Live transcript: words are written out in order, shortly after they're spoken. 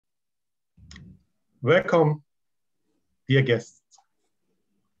Welcome, dear guests.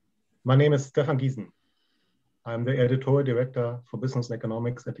 My name is Stefan Giesen. I'm the editorial director for business and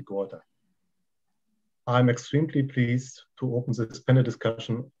economics at the Gruyter. I'm extremely pleased to open this panel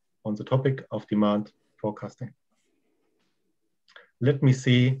discussion on the topic of demand forecasting. Let me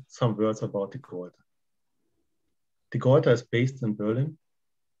say some words about the Gruyter. The Gruyter is based in Berlin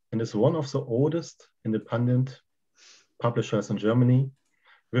and is one of the oldest independent publishers in Germany,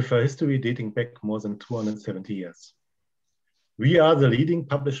 with a history dating back more than 270 years. We are the leading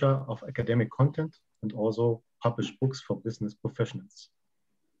publisher of academic content and also publish books for business professionals.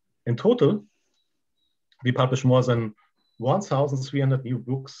 In total, we publish more than 1,300 new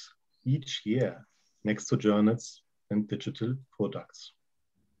books each year, next to journals and digital products.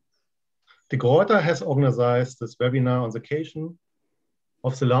 The Gruyter has organized this webinar on the occasion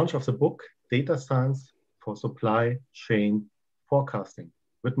of the launch of the book, Data Science for Supply Chain Forecasting,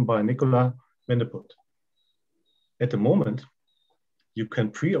 written by Nicolas Vandeput. At the moment, you can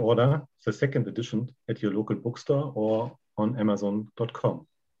pre-order the second edition at your local bookstore or on Amazon.com.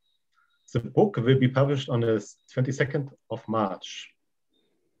 The book will be published on the 22nd of March.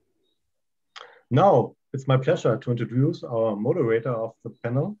 Now, it's my pleasure to introduce our moderator of the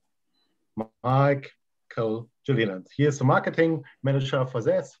panel, Michael Gilliland. He is the marketing manager for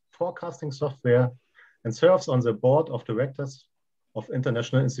ZES forecasting software and serves on the board of directors of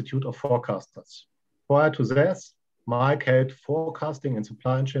International Institute of Forecasters. Prior to this, Mike held forecasting and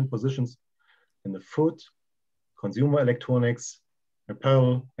supply chain positions in the food, consumer electronics,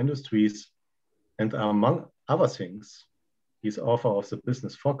 apparel industries, and among other things, he's author of the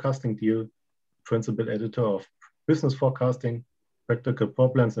Business Forecasting Deal, principal editor of Business Forecasting, Practical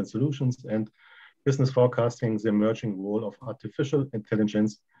Problems and Solutions, and Business Forecasting, the Emerging Role of Artificial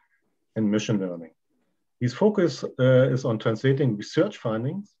Intelligence and Machine Learning. His focus is on translating research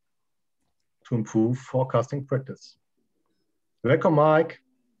findings to improve forecasting practice. Welcome, Mike.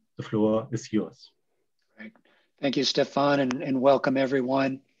 The floor is yours. Great. Thank you, Stefan, and welcome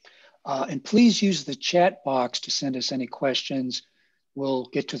everyone. And please use the chat box to send us any questions. We'll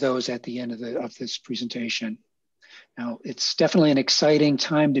get to those at the end of this presentation. Now, it's definitely an exciting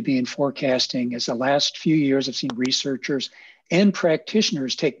time to be in forecasting, as the last few years have seen researchers and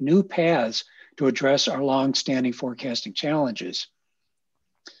practitioners take new paths to address our long-standing forecasting challenges.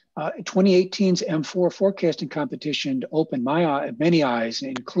 2018's M4 forecasting competition opened many eyes,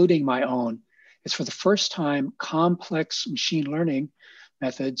 including my own. It's for the first time complex machine learning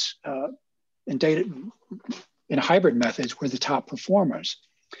methods and hybrid methods were the top performers.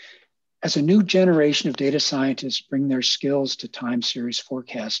 As a new generation of data scientists bring their skills to time series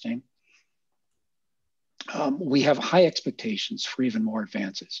forecasting, we have high expectations for even more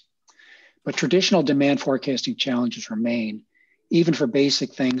advances. But traditional demand forecasting challenges remain, even for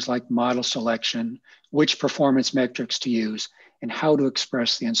basic things like model selection, which performance metrics to use, and how to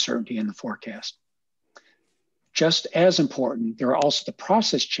express the uncertainty in the forecast. Just as important, there are also the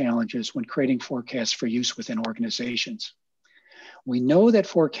process challenges when creating forecasts for use within organizations. We know that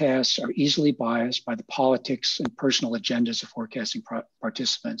forecasts are easily biased by the politics and personal agendas of forecasting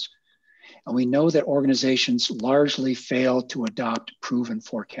participants. And we know that organizations largely fail to adopt proven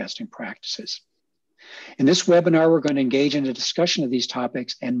forecasting practices. In this webinar, we're going to engage in a discussion of these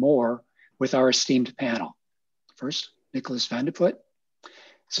topics and more with our esteemed panel. First, Nicolas Vandeput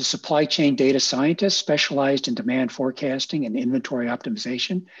is a supply chain data scientist specialized in demand forecasting and inventory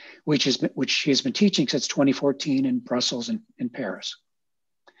optimization, which he has been teaching since 2014 in Brussels and in Paris.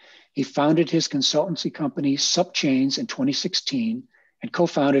 He founded his consultancy company, SupChains, in 2016, and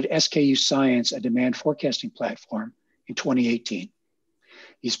co-founded SKU Science, a demand forecasting platform, in 2018.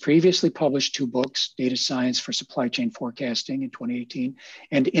 He's previously published 2 books, Data Science for Supply Chain Forecasting in 2018,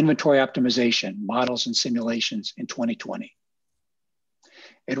 and Inventory Optimization, Models and Simulations in 2020.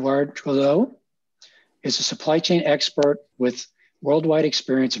 Edouard Trudeau is a supply chain expert with worldwide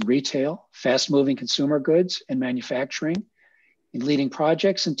experience in retail, fast-moving consumer goods, and manufacturing, in leading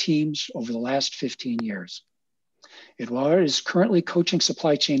projects and teams over the last 15 years. Edouard is currently coaching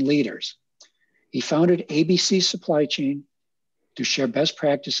supply chain leaders. He founded ABC Supply Chain to share best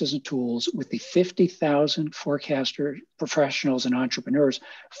practices and tools with the 50,000 forecaster professionals and entrepreneurs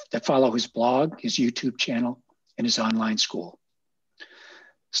that follow his blog, his YouTube channel, and his online school.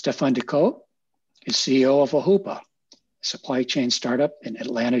 Stefan de Kok is CEO of Wahupa, a supply chain startup in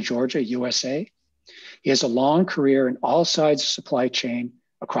Atlanta, Georgia, USA. He has a long career in all sides of supply chain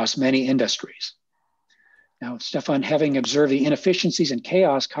across many industries. Now, Stefan, having observed the inefficiencies and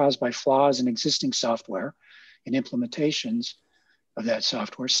chaos caused by flaws in existing software and implementations of that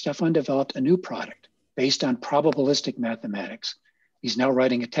software, Stefan developed a new product based on probabilistic mathematics. He's now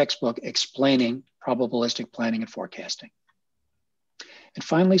writing a textbook explaining probabilistic planning and forecasting. And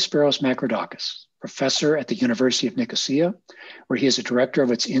finally, Spyros Makridakis, professor at the University of Nicosia, where he is a director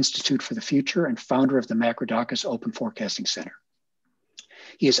of its Institute for the Future and founder of the Makridakis Open Forecasting Center.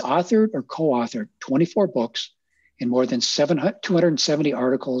 He has authored or co-authored 24 books in more than 270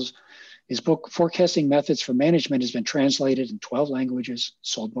 articles. His book, Forecasting Methods for Management, has been translated in 12 languages,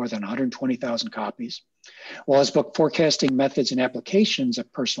 sold more than 120,000 copies, while his book, Forecasting Methods and Applications, a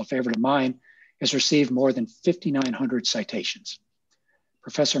personal favorite of mine, has received more than 5,900 citations.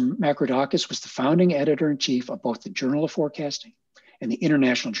 Professor Makridakis was the founding editor-in-chief of both the Journal of Forecasting and the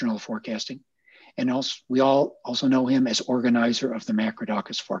International Journal of Forecasting. And also, we all also know him as organizer of the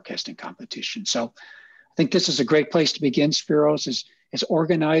Makridakis Forecasting Competition. So I think this is a great place to begin, Spyros, as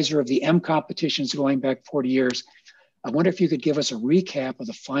organizer of the M competitions going back 40 years. I wonder if you could give us a recap of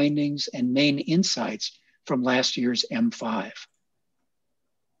the findings and main insights from last year's M5.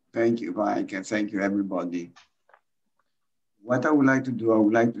 Thank you, Mike, and thank you, everybody. What I would like to do, I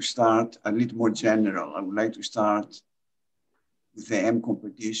would like to start a little more general. I would like to start with the M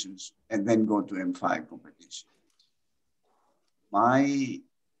competitions and then go to M5 competition. My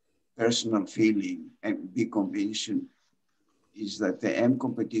personal feeling and big conviction is that the M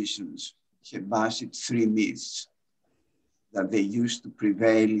competitions have busted 3 myths that they used to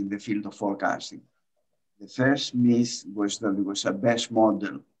prevail in the field of forecasting. The first myth was that there was a best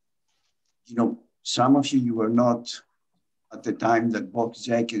model. You know, some of you were not at the time that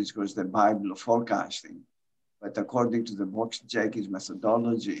Box-Jenkins was the Bible of forecasting, but according to the Box-Jenkins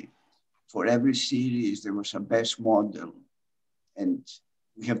methodology, for every series, there was a best model. And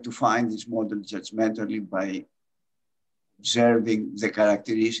we have to find this model judgmentally by observing the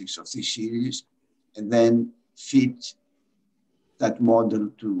characteristics of this series and then fit that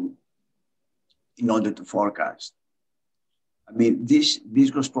model in order to forecast. I mean, this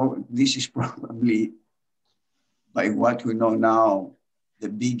is probably, by what we know now, the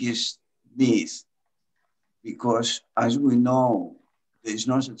biggest myth, because as we know, there is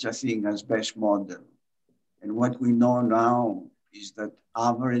no such a thing as best model. And what we know now is that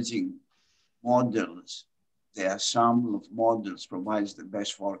averaging models, the ensemble of models, provides the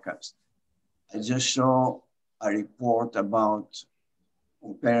best forecast. I just saw a report about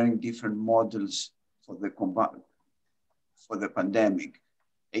comparing different models for the pandemic.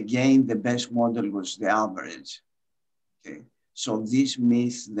 Again, the best model was the average. Okay, so this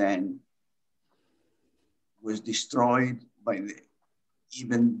myth then was destroyed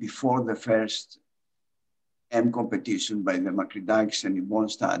even before the first M competition by the Makridakis and Ibon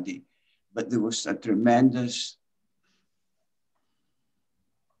study, but there was a tremendous,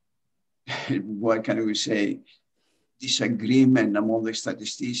 what can we say, disagreement among the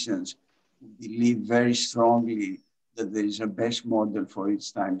statisticians who believe very strongly that there is a best model for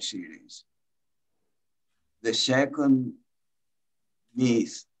each time series. The second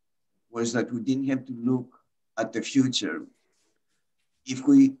myth was that we didn't have to look at the future. If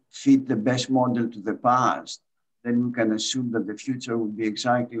we fit the best model to the past, then we can assume that the future will be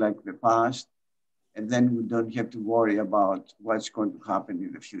exactly like the past, and then we don't have to worry about what's going to happen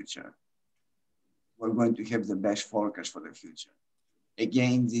in the future. We're going to have the best forecast for the future.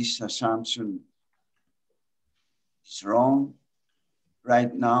 Again, this assumption is wrong.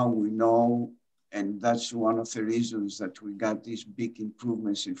 Right now, we know, and that's one of the reasons that we got these big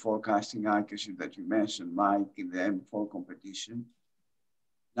improvements in forecasting accuracy that you mentioned, Mike, in the M4 competition.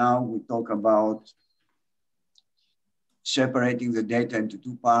 Now we talk about separating the data into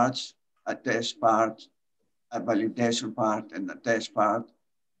 2 parts, a test part, a validation part, and a test part.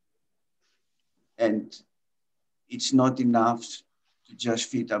 And it's not enough to just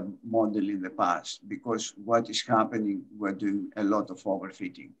fit a model in the past, because what is happening, we're doing a lot of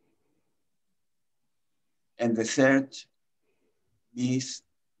overfitting. And the third myth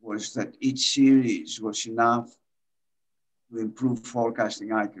was that each series was enough to improve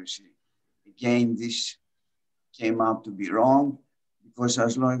forecasting accuracy. Again, this came out to be wrong, because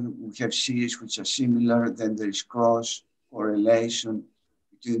as long as we have series which are similar, then there is cross correlation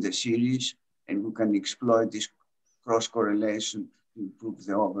between the series, and we can exploit this cross correlation to improve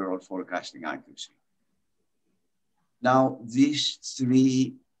the overall forecasting accuracy. Now, these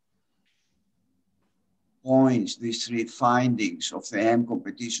 3 points, these 3 findings of the M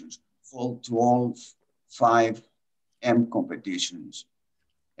competitions hold to all 5 M competitions,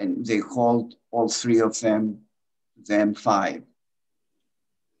 and they hold all 3 of them to the M5.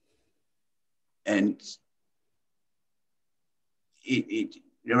 And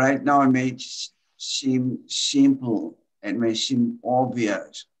right now it may seem simple and may seem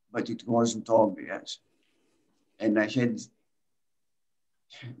obvious, but it wasn't obvious. And I had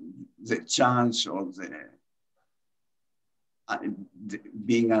the chance of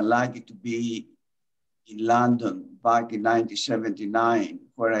being unlucky to be in London back in 1979,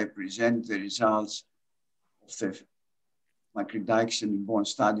 where I present the results of the Makridakis and Bond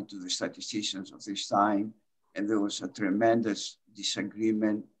study to the statisticians of this time, and there was a tremendous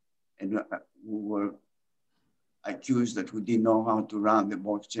disagreement, and we were accused that we didn't know how to run the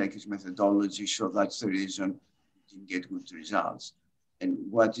box checkers methodology, so that's the reason we didn't get good results. And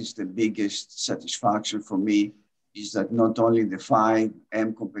what is the biggest satisfaction for me is that not only the 5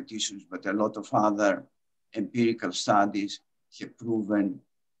 M competitions, but a lot of other empirical studies have proven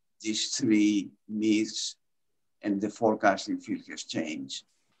these 3 myths, and the forecasting field has changed.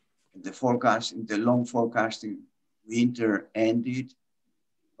 And the long forecasting winter ended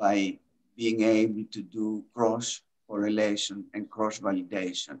by being able to do cross correlation and cross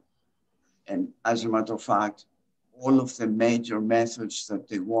validation. And as a matter of fact, all of the major methods that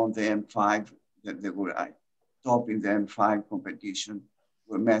they won the M5, that they were top in the M5 competition,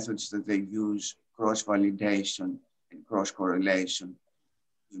 were methods that they use cross validation and cross correlation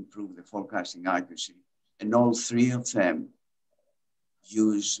to improve the forecasting accuracy. And all 3 of them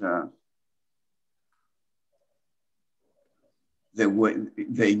use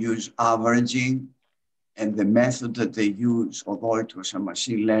they use averaging, and the method that they use, although it was a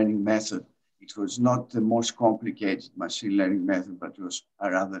machine learning method, it was not the most complicated machine learning method, but it was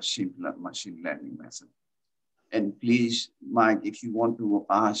a rather simpler machine learning method. And please, Mike, if you want to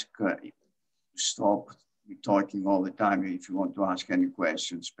ask, stop me talking all the time. If you want to ask any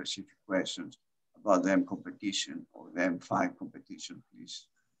questions, specific questions about the M competition or the M5 competition, please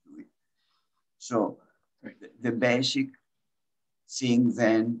do it. So the basic thing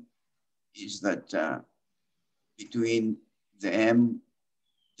then is that between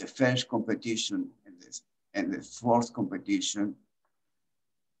the first competition and the 4th competition,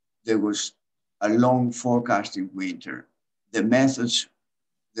 there was a long forecasting winter. The methods,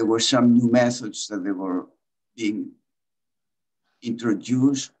 there were some new methods that they were being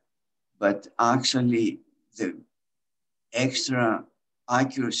introduced, but actually the extra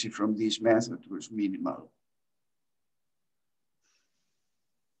accuracy from this method was minimal.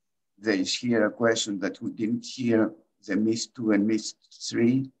 There is here a question that we didn't hear, the myth 2 and myth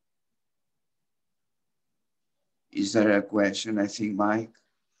 3. Is there a question, I think, Mike?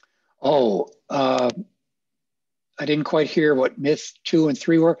 Oh, I didn't quite hear what myth 2 and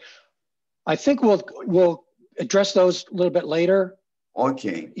 3 were. I think we'll address those a little bit later.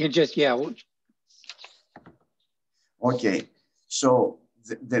 Okay. You just, yeah. Okay, so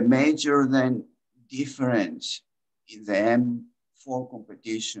the major then difference in the M4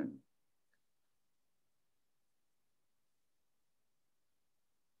 competition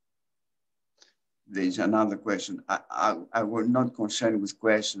there's another question. I were not concerned with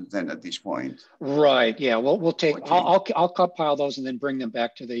questions then at this point. Right. Yeah. We'll take. Okay. I'll compile those and then bring them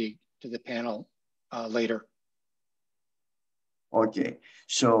back to the panel later. Okay.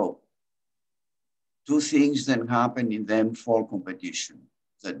 So 2 things then happened in the M4 competition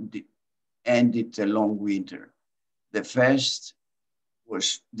that ended the long winter. The first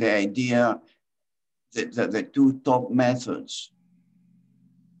was the idea that the 2 top methods,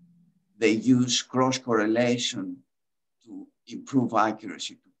 they use cross correlation to improve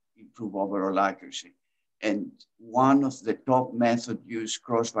accuracy, to improve overall accuracy. And one of the top methods used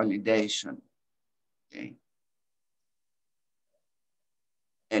cross validation. Okay.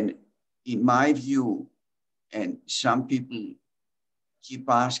 And in my view, and some people keep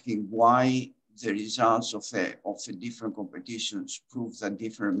asking why the results of the different competitions prove that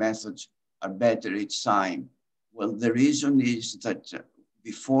different methods are better each time. Well, the reason is that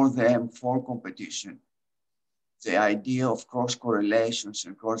before the M4 competition, the idea of cross correlations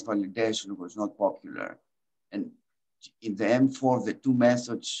and cross validation was not popular. And in the M4, the 2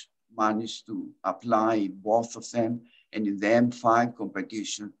 methods managed to apply both of them. And in the M5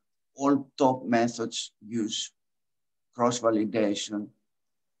 competition, all top methods use cross validation,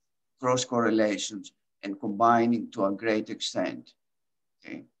 cross correlations, and combining to a great extent.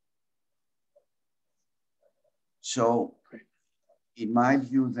 Okay. So, in my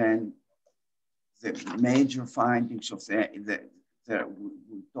view, then, the major findings of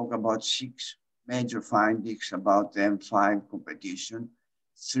we talk about 6 major findings about the M5 competition.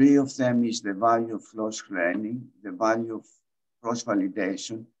 3 of them is the value of close learning, the value of cross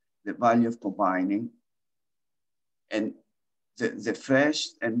validation, the value of combining. And the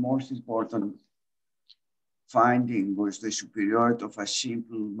first and most important finding was the superiority of a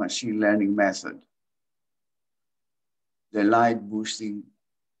simple machine learning method, the light boosting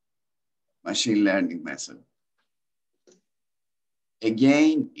machine learning method.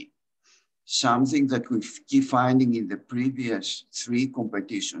 Again, something that we keep finding in the previous 3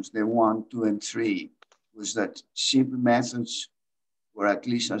 competitions, the 1, 2, and 3, was that simple methods were at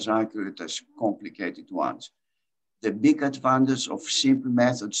least as accurate as complicated ones. The big advantage of simple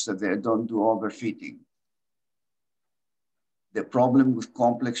methods is that they don't do overfitting. The problem with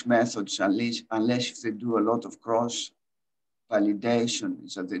complex methods, unless if they do a lot of cross-validation,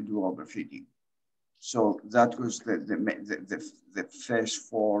 is that they do overfitting. So that was the first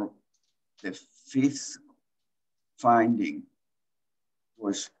 4. The 5th finding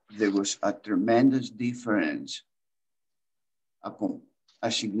was there was a tremendous difference, a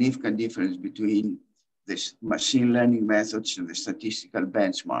significant difference between the machine learning methods and the statistical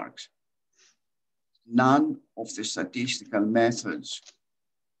benchmarks. None of the statistical methods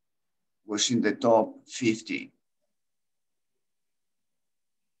was in the top 50,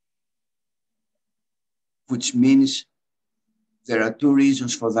 which means there are 2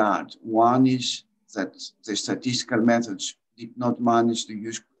 reasons for that. One is that the statistical methods did not manage to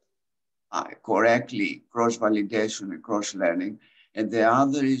use correctly cross-validation and cross-learning. And the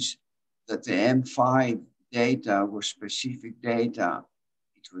other is that the M5 data was specific data.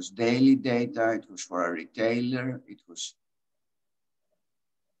 It was daily data, it was for a retailer, it was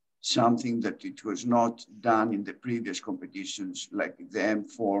something that it was not done in the previous competitions, like the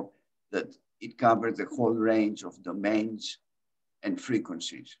M4, that it covered the whole range of domains and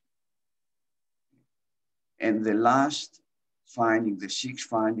frequencies. And the last finding, the 6th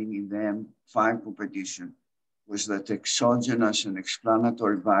finding in the M5 competition, was that exogenous and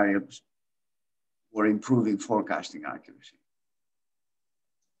explanatory variables were improving forecasting accuracy.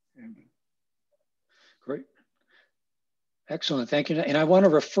 Great. Excellent, thank you. And I want to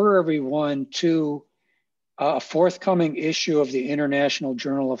refer everyone to a forthcoming issue of the International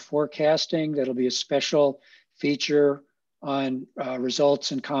Journal of Forecasting. That'll be a special feature on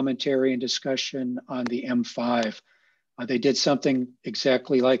results and commentary and discussion on the M5. They did something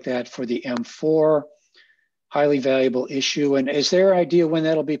exactly like that for the M4, highly valuable issue. And is there an idea when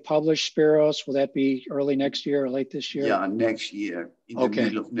that'll be published, Spyros? Will that be early next year or late this year? Yeah, next year, in the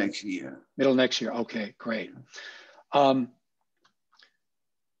middle of next year. Middle of next year, okay, great.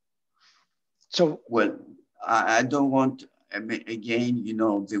 So, well, I don't want, again, you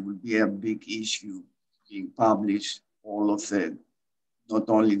know, there will be a big issue being published. All of the, not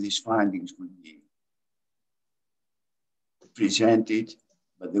only these findings will be presented,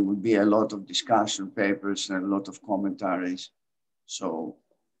 but there will be a lot of discussion papers and a lot of commentaries. So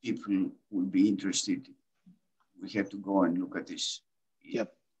people will be interested. We have to go and look at these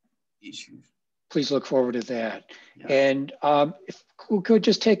issues. Please look forward to that. Yeah. And if we could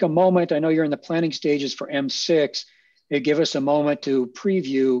just take a moment, I know you're in the planning stages for M6, give us a moment to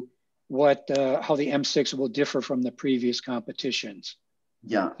preview what how the M6 will differ from the previous competitions.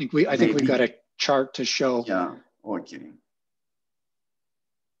 Yeah. I think we've got a chart to show. Yeah, okay.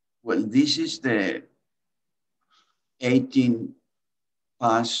 Well, this is the 18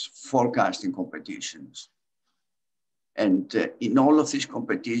 past forecasting competitions. And in all of these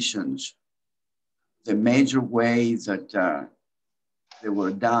competitions, the major way that they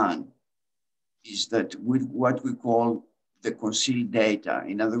were done is that with what we call the concealed data.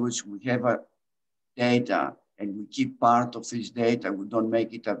 In other words, we have a data and we keep part of this data. We don't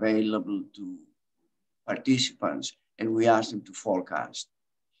make it available to participants and we ask them to forecast.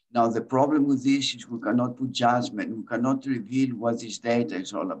 Now, the problem with this is we cannot put judgment. We cannot reveal what this data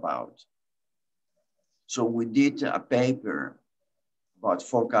is all about. So we did a paper about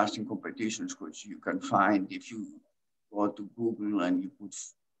forecasting competitions, which you can find if you go to Google and you put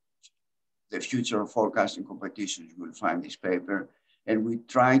the future of forecasting competitions, you will find this paper. And we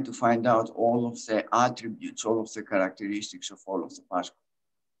try to find out all of the attributes, all of the characteristics of all of the past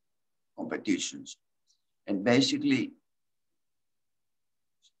competitions. And basically,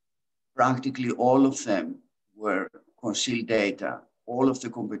 practically all of them were concealed data. All of the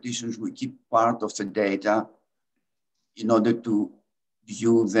competitions, we keep part of the data in order to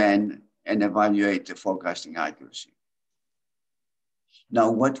view then and evaluate the forecasting accuracy. Now,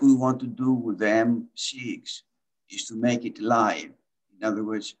 what we want to do with the M6 is to make it live. In other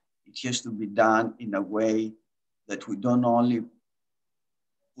words, it has to be done in a way that we don't only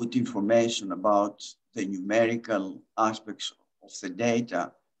put information about the numerical aspects of the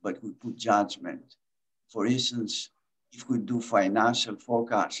data, but we put judgment. For instance, if we do financial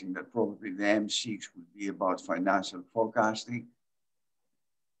forecasting, that probably the M6 would be about financial forecasting.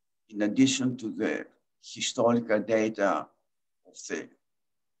 In addition to the historical data of the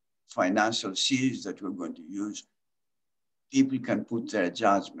financial series that we're going to use, people can put their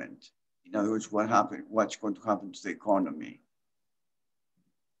judgment. In other words, what's going to happen to the economy.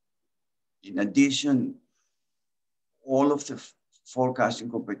 In addition, all of the forecasting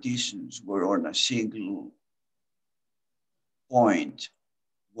competitions were on a single point.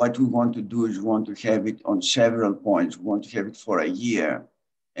 What we want to do is we want to have it on several points. We want to have it for a year.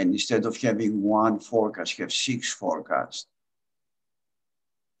 And instead of having one forecast, have 6 forecasts.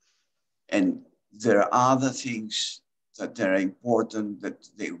 And there are other things that are important that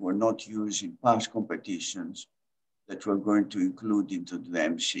they were not used in past competitions that we're going to include into the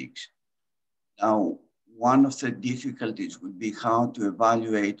M6. Now, one of the difficulties would be how to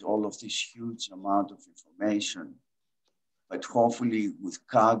evaluate all of this huge amount of information. But hopefully with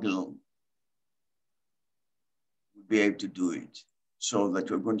Kaggle, we'll be able to do it. So that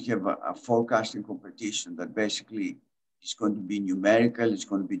we're going to have a forecasting competition that basically is going to be numerical, it's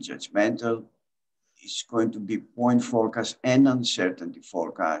going to be judgmental, it's going to be point forecast and uncertainty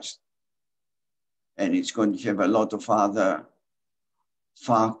forecast. And it's going to have a lot of other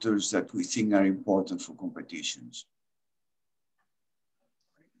factors that we think are important for competitions.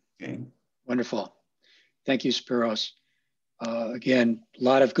 Okay. Wonderful. Thank you, Spyros. Again, a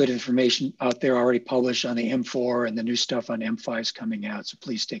lot of good information out there already published on the M4, and the new stuff on M5 is coming out. So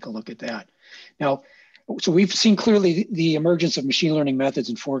please take a look at that. Now, so we've seen clearly the emergence of machine learning methods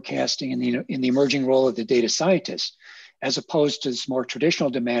in forecasting and in the emerging role of the data scientist, as opposed to this more traditional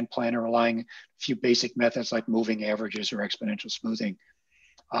demand planner relying on a few basic methods like moving averages or exponential smoothing.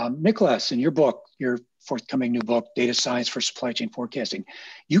 Nicolas, in your book, your forthcoming new book, Data Science for Supply Chain Forecasting,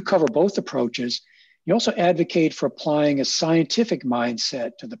 you cover both approaches. You also advocate for applying a scientific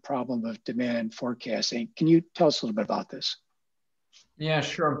mindset to the problem of demand forecasting. Can you tell us a little bit about this? Yeah,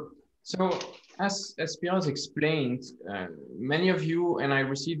 sure. So as Spyros explained, many of you, and I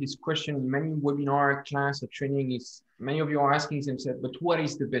received this question in many webinar, class, or training, is many of you are asking themselves, but what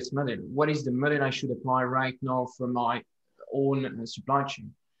is the best model? What is the model I should apply right now for my own supply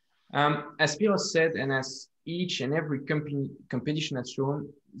chain? As Spyros said, and as each and every competition has shown,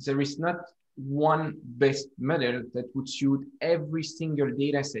 there is not one best model that would suit every single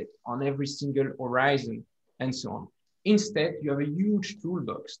data set on every single horizon and so on. Instead, you have a huge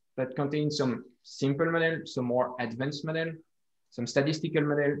toolbox that contains some simple model, some more advanced model, some statistical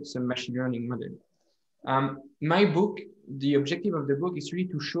model, some machine learning model. My book, the objective of the book is really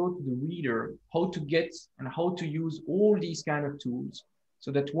to show to the reader how to get and how to use all these kind of tools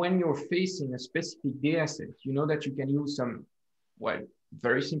so that when you're facing a specific data set, you know that you can use some, well,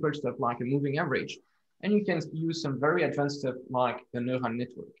 very simple stuff like a moving average, and you can use some very advanced stuff like a neural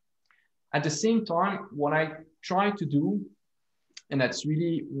network. At the same time, what I try to do, and that's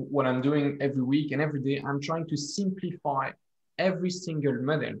really what I'm doing every week and every day, I'm trying to simplify every single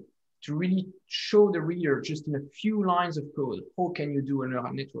model to really show the reader just in a few lines of code, how can you do a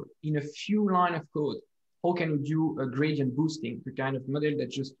neural network? In a few lines of code, how can you do a gradient boosting, the kind of model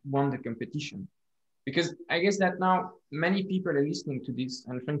that just won the competition? Because I guess that now many people are listening to this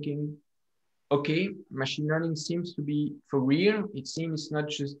and thinking, okay, machine learning seems to be for real. It seems not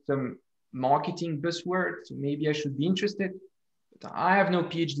just some marketing buzzword. So maybe I should be interested. But I have no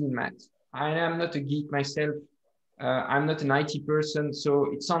PhD in math. I am not a geek myself. I'm not an IT person.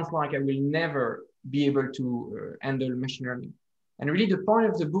 So it sounds like I will never be able to handle machine learning. And really the point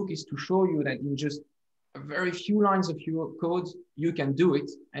of the book is to show you that in just a very few lines of your code, you can do it.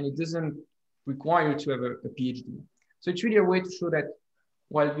 And it doesn't require to have a PhD. So it's really a way to show that,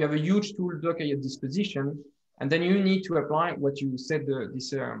 well, you have a huge toolbox at your disposition, and then you need to apply what you said,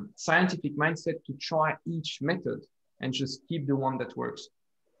 this scientific mindset to try each method and just keep the one that works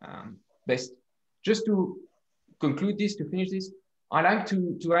best. Just to conclude this, to finish this, I like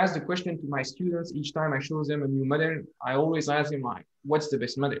to ask the question to my students each time I show them a new model. I always ask them, like, what's the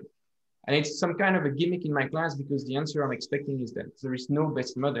best model? And it's some kind of a gimmick in my class because the answer I'm expecting is that there is no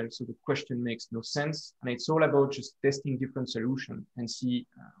best model. So the question makes no sense. And it's all about just testing different solutions and see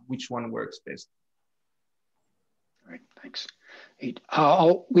which one works best. All right, thanks.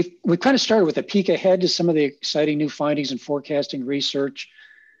 We kind of started with a peek ahead to some of the exciting new findings in forecasting research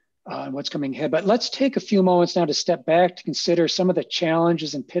and what's coming ahead. But let's take a few moments now to step back to consider some of the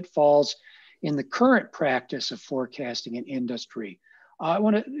challenges and pitfalls in the current practice of forecasting in industry. I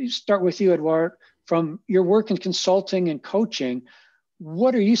want to start with you, Eduard. From your work in consulting and coaching,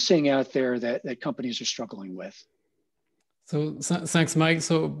 what are you seeing out there that companies are struggling with? So thanks, Mike.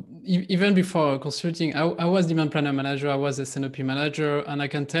 So even before consulting, I was demand planner manager, I was a SNOP manager, and I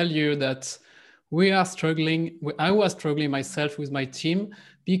can tell you that we are struggling. I was struggling myself with my team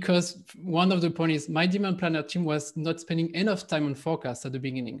because one of the points is my demand planner team was not spending enough time on forecast at the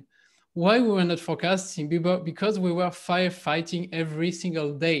beginning. Why we were not forecasting? Because we were firefighting every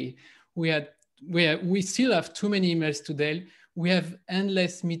single day. We still have too many emails today. We have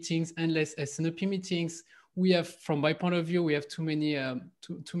endless meetings, endless SNOP meetings. We have, from my point of view, we have too many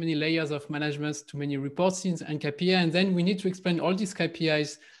layers of management, too many reports and KPI, and then we need to explain all these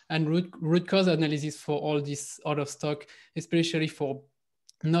KPIs and root cause analysis for all this out of stock, especially for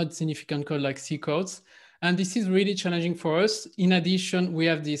not significant code like C codes. And this is really challenging for us. In addition, we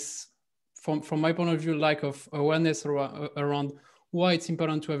have this, from my point of view, lack of awareness around why it's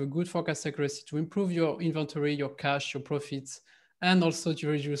important to have a good forecast accuracy to improve your inventory, your cash, your profits, and also to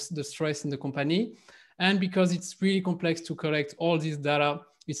reduce the stress in the company. And because it's really complex to collect all this data,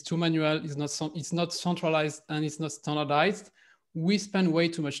 it's too manual, it's not centralized, and it's not standardized, we spend way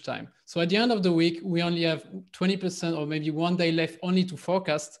too much time. So at the end of the week, we only have 20% or maybe one day left only to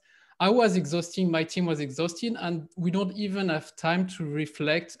forecast. I was exhausting, my team was exhausted, and we don't even have time to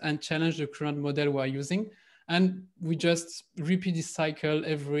reflect and challenge the current model we're using. And we just repeat this cycle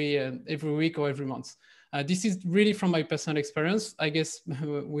every week or every month. This is really from my personal experience. I guess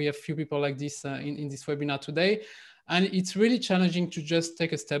we have few people like this in this webinar today. And it's really challenging to just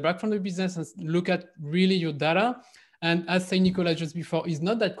take a step back from the business and look at really your data. And as said Nicolas just before, it's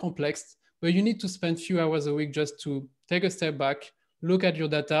not that complex, but you need to spend a few hours a week just to take a step back, look at your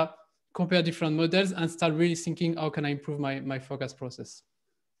data, compare different models, and start really thinking, how can I improve my forecast process?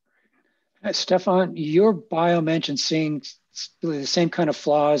 Stefan, your bio mentioned seeing the same kind of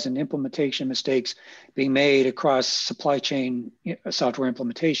flaws and implementation mistakes being made across supply chain software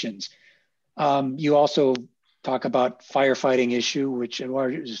implementations. You also talk about firefighting issue, which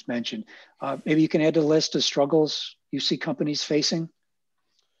Eduardo just mentioned. Maybe you can add a list of struggles you see companies facing?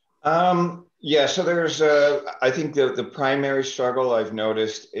 Yeah, so there's, I think the primary struggle I've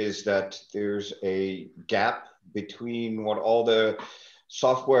noticed is that there's a gap between what all the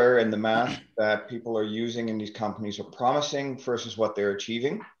software and the math that people are using in these companies are promising versus what they're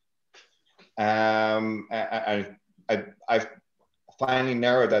achieving. I've finally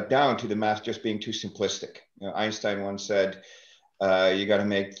narrowed that down to the math just being too simplistic. You know, Einstein once said, you got to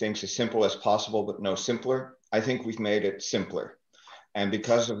make things as simple as possible, but no simpler. I think we've made it simpler. And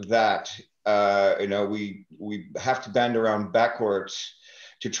because of that, you know, we have to bend around backwards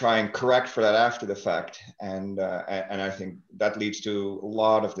to try and correct for that after the fact. And I think that leads to a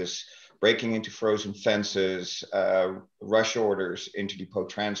lot of this breaking into frozen fences, rush orders, interdepot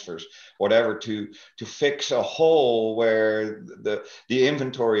transfers, whatever, to fix a hole where the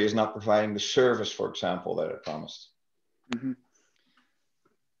inventory is not providing the service, for example, that it promised. Mm-hmm.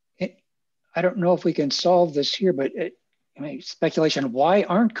 I don't know if we can solve this here, but I mean, speculation, why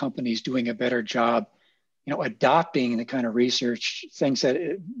aren't companies doing a better job, you know, adopting the kind of research, things that,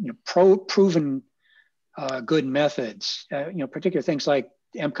 you know, proven good methods, you know, particular things like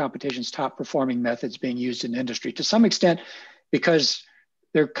M competition's top performing methods being used in industry to some extent, because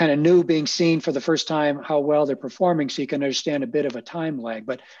they're kind of new, being seen for the first time, how well they're performing, so you can understand a bit of a time lag.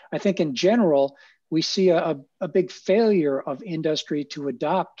 But I think in general, we see a big failure of industry to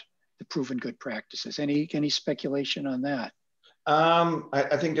adopt the proven good practices. Any speculation on that?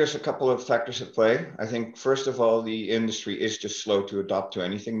 I think there's a couple of factors at play. I think, first of all, the industry is just slow to adopt to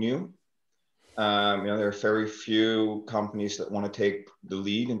anything new. You know, there are very few companies that want to take the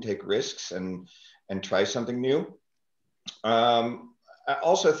lead and take risks and try something new. I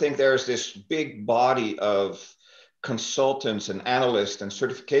also think there's this big body of consultants and analysts and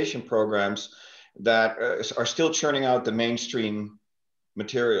certification programs that are still churning out the mainstream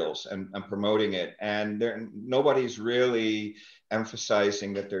materials and promoting it, and nobody's really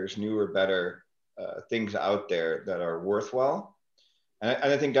emphasizing that there's newer, better things out there that are worthwhile.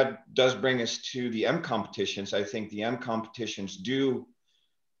 And I think that does bring us to the M competitions. I think the M competitions do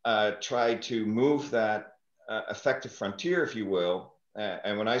try to move that effective frontier, if you will.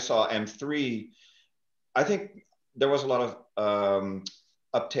 And when I saw M3, I think there was a lot of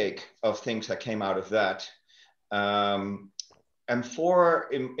uptake of things that came out of that.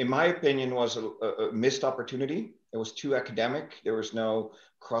 M4, in my opinion, was a missed opportunity. It was too academic. There was no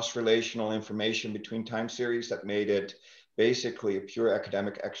cross-relational information between time series that made it basically a pure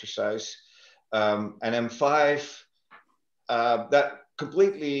academic exercise. And M5, that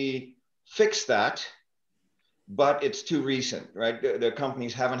completely fixed that, but it's too recent, right? The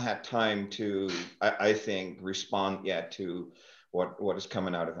companies haven't had time to, I think, respond yet to what is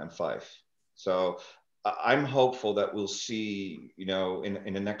coming out of M5. So I'm hopeful that we'll see, you know,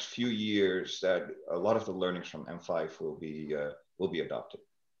 in the next few years that a lot of the learnings from M5 will be adopted.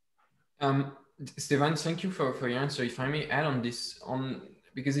 Stefan, thank you for your answer. If I may add on this,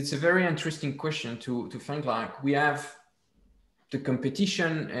 because it's a very interesting question to think, like, we have the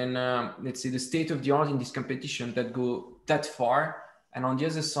competition and let's say the state of the art in this competition that go that far, and on the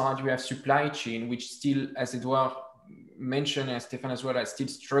other side we have supply chain, which still, as Edouard mentioned, as Stefan as well, are still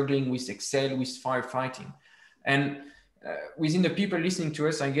struggling with Excel, with firefighting. And within the people listening to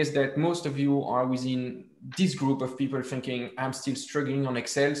us, I guess that most of you are within this group of people thinking, I'm still struggling on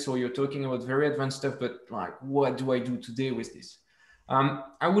Excel. So you're talking about very advanced stuff, but like, what do I do today with this?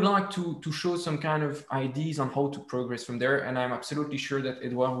 I would like to show some kind of ideas on how to progress from there. And I'm absolutely sure that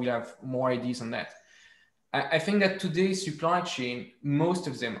Edouard will have more ideas on that. I think that today's supply chain, most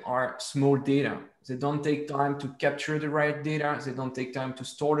of them are small data. They don't take time to capture the right data. They don't take time to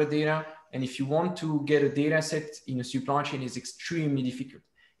store the data. And if you want to get a data set in a supply chain, it's extremely difficult.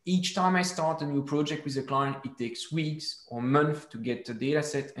 Each time I start a new project with a client, it takes weeks or months to get the data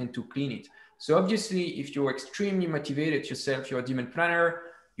set and to clean it. So obviously, if you're extremely motivated yourself, you're a demand planner,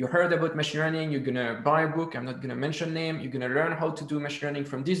 you heard about machine learning, you're gonna buy a book, I'm not gonna mention name, you're gonna learn how to do machine learning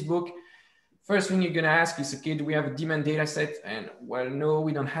from this book. First thing you're gonna ask is, okay, do we have a demand data set? And well, no,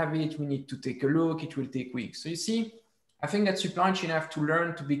 we don't have it. We need to take a look. It will take weeks. So you see, I think that supply chain have to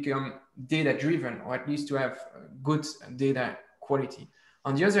learn to become data-driven, or at least to have good data quality.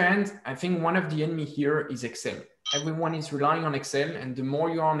 On the other hand, I think one of the enemy here is Excel. Everyone is relying on Excel, and the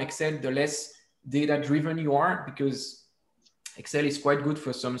more you are on Excel, the less data-driven you are, because Excel is quite good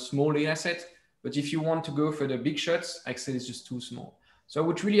for some small data set. But if you want to go for the big shots, Excel is just too small. So I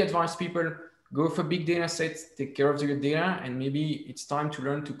would really advise people, go for big data sets, take care of the good data, and maybe it's time to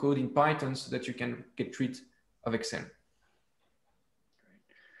learn to code in Python so that you can get rid of Excel.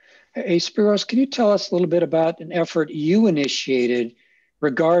 Hey, Spyros, can you tell us a little bit about an effort you initiated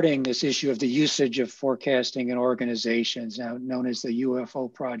regarding this issue of the usage of forecasting in organizations, now known as the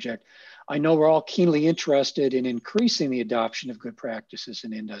UFO project? I know we're all keenly interested in increasing the adoption of good practices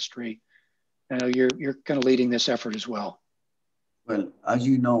in industry. I know you're kind of leading this effort as well. Well, as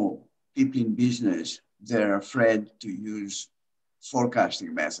you know, people in business, they're afraid to use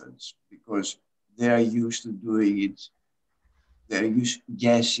forecasting methods because they're used to doing it. They're used to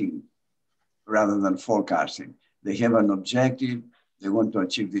guessing rather than forecasting. They have an objective, they want to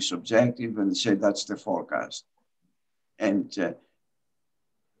achieve this objective, and they say that's the forecast. And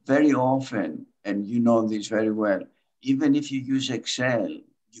very often, and you know this very well, even if you use Excel,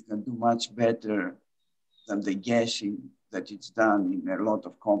 you can do much better than the guessing that it's done in a lot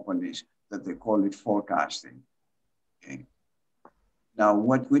of companies that they call it forecasting. Okay. Now,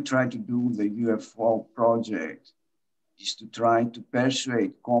 what we try to do with the UFO project is to try to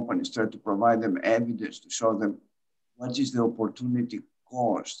persuade companies, try to provide them evidence to show them what is the opportunity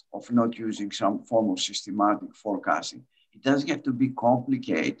cost of not using some form of systematic forecasting. It doesn't have to be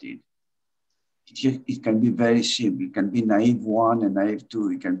complicated. It can be very simple. It can be naive 1 and naive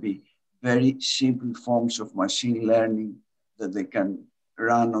 2. It can be very simple forms of machine learning that they can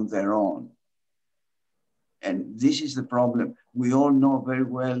run on their own. And this is the problem. We all know very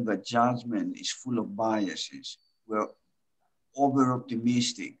well that judgment is full of biases. We're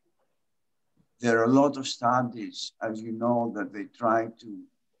over-optimistic. There are a lot of studies, as you know, that they try to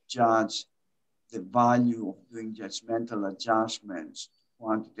judge the value of doing judgmental adjustments to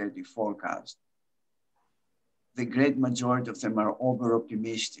quantitative forecast. The great majority of them are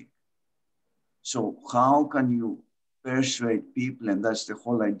over-optimistic. So how can you persuade people, and that's the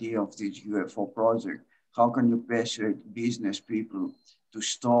whole idea of this UFO project, how can you persuade business people to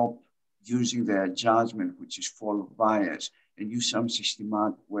stop using their judgment, which is full of bias, and use some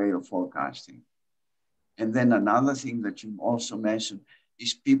systematic way of forecasting? And then another thing that you also mentioned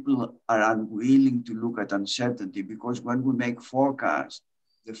is people are unwilling to look at uncertainty, because when we make forecasts,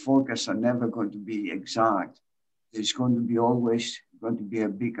 the forecasts are never going to be exact. There's going to be always going to be a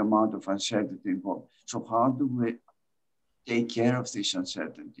big amount of uncertainty involved. So how do we take care of this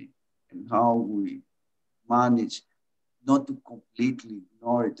uncertainty, and how we manage not to completely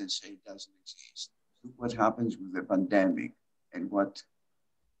ignore it and say it doesn't exist? Look what happens with the pandemic and what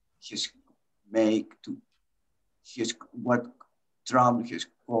what trouble has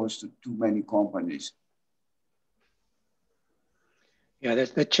caused to too many companies. Yeah,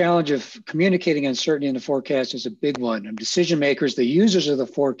 the challenge of communicating uncertainty in the forecast is a big one. And decision makers, the users of the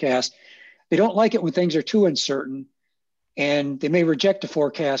forecast, they don't like it when things are too uncertain, and they may reject a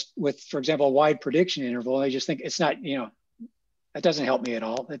forecast with, for example, a wide prediction interval. They just think it's not, that doesn't help me at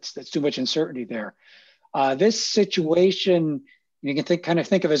all. That's too much uncertainty there. This situation, you can kind of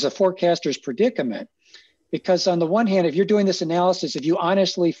think of as a forecaster's predicament, because on the one hand, if you're doing this analysis, if you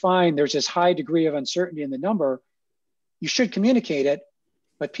honestly find there's this high degree of uncertainty in the number, you should communicate it,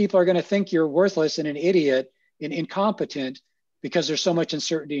 but people are going to think you're worthless and an idiot and incompetent because there's so much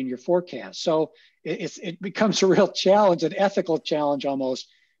uncertainty in your forecast. So it becomes a real challenge, an ethical challenge almost,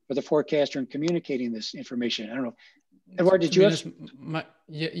 for the forecaster in communicating this information. I don't know. Edward, did you have?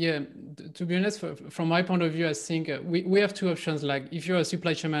 To be honest, from my point of view, I think we have two options. Like if you're a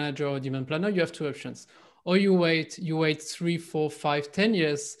supply chain manager or demand planner, you have two options. Or you wait 3, 4, 5, 10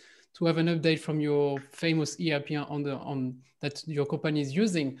 years to have an update from your famous ERP on that your company is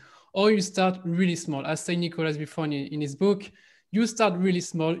using, or you start really small. As said Nicolas before in his book, you start really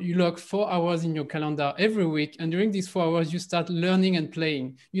small. You log 4 hours in your calendar every week, and during these 4 hours, you start learning and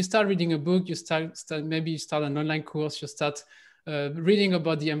playing. You start reading a book. You maybe you start an online course. You start reading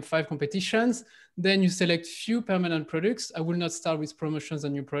about the M5 competitions. Then you select few permanent products. I will not start with promotions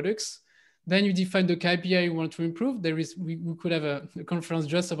and new products. Then you define the KPI you want to improve. We could have a conference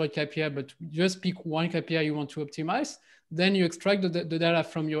just about KPI, but just pick one KPI you want to optimize. Then you extract the data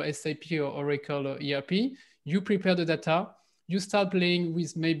from your SAP or Oracle or ERP. You prepare the data. You start playing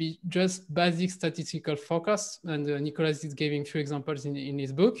with maybe just basic statistical forecasts. And Nicolas is giving a few examples in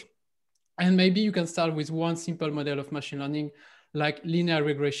his book. And maybe you can start with one simple model of machine learning, like linear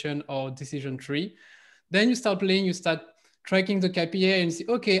regression or decision tree. Then you start playing, you start tracking the KPI and say,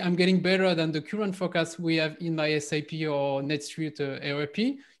 okay, I'm getting better than the current forecast we have in my SAP or NetSuite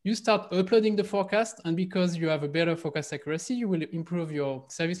ERP. You start uploading the forecast, and because you have a better forecast accuracy, you will improve your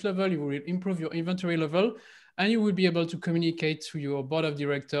service level, you will improve your inventory level, and you will be able to communicate to your board of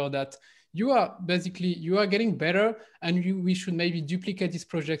directors that you are getting better, and we should maybe duplicate this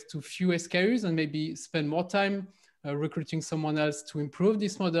project to few SKUs and maybe spend more time recruiting someone else to improve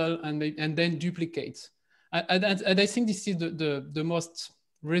this model and then duplicate. And I think this is the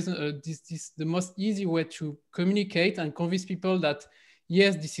most easy way to communicate and convince people that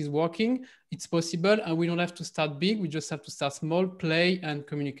yes, this is working, it's possible, and we don't have to start big. We just have to start small, play, and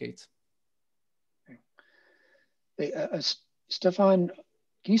communicate. Hey, Stefan,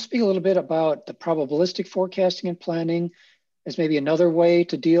 can you speak a little bit about the probabilistic forecasting and planning as maybe another way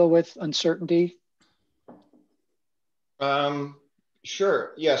to deal with uncertainty?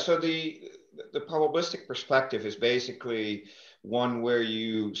 Sure. Yeah. So the probabilistic perspective is basically one where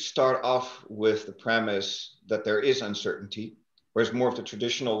you start off with the premise that there is uncertainty, whereas more of the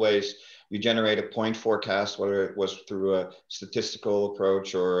traditional ways you generate a point forecast, whether it was through a statistical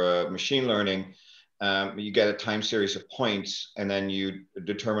approach or machine learning, you get a time series of points and then you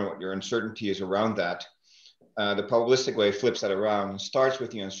determine what your uncertainty is around that. The probabilistic way flips that around and starts with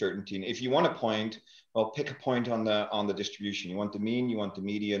the uncertainty. And if you want a point, well, pick a point on the distribution. You want the mean, you want the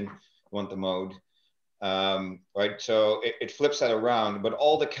median, you want the mode, right? So it flips that around, but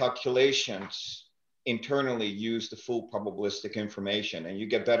all the calculations internally use the full probabilistic information, and you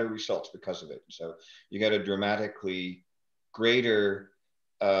get better results because of it. So you get a dramatically greater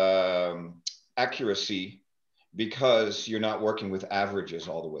accuracy because you're not working with averages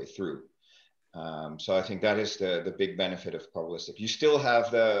all the way through. So I think that is the big benefit of probabilistic. You still have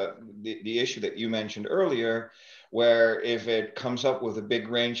the issue that you mentioned earlier, where if it comes up with a big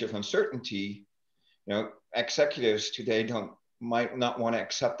range of uncertainty, you know, executives today might not want to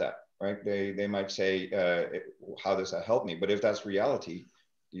accept that, right? They might say, how does that help me? But if that's reality,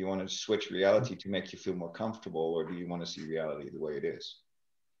 do you want to switch reality to make you feel more comfortable, or do you want to see reality the way it is?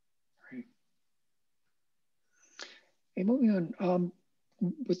 Right. Hey, moving on,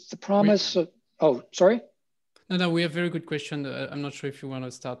 with the promise of, oh, sorry? No, we have a very good question. I'm not sure if you want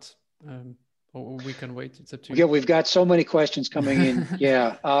to start or we can wait. It's up to you. Yeah, we've got so many questions coming in.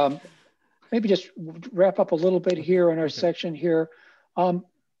 Yeah. Maybe just wrap up a little bit here in our section here. How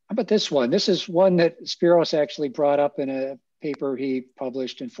about this one? This is one that Spyros actually brought up in a paper he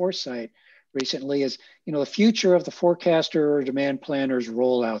published in Foresight recently, is, you know, the future of the forecaster or demand planner's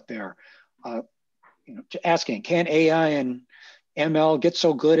role out there. You know, asking, can AI and ML get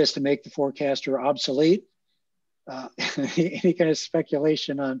so good as to make the forecaster obsolete? Any kind of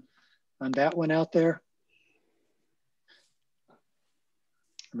speculation on that one out there?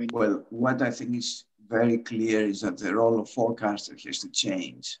 I mean, well, what I think is very clear is that the role of forecaster has to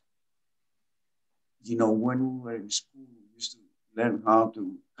change. You know, when we were in school, we used to learn how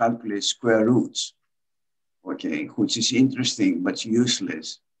to calculate square roots, okay, which is interesting but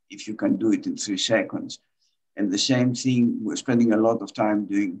useless if you can do it in 3 seconds. And the same thing, we're spending a lot of time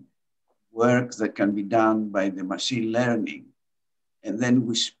doing work that can be done by the machine learning. And then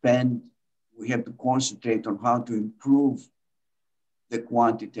we have to concentrate on how to improve the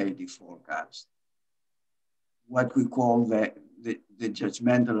quantitative forecast, what we call the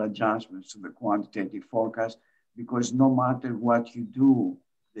judgmental adjustments to the quantitative forecast, because no matter what you do,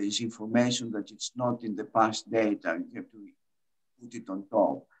 there is information that it's not in the past data. You have to put it on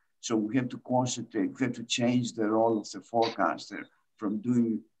top. So we have to concentrate, we have to change the role of the forecaster from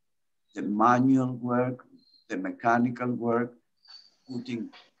doing the manual work, the mechanical work,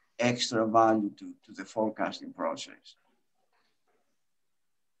 putting extra value to the forecasting process.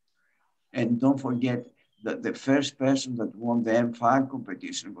 And don't forget that the first person that won the M5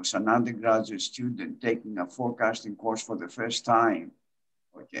 competition was an undergraduate student taking a forecasting course for the first time,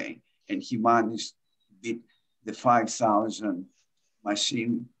 okay? And he managed to beat the 5,000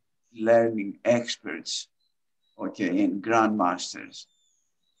 machine learning experts, okay, and grandmasters,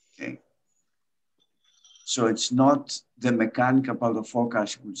 okay? So it's not the mechanical part of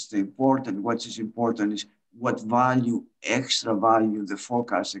forecasting which is important. What is important is what value, extra value the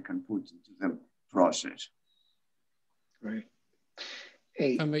forecaster can put into the process. Right.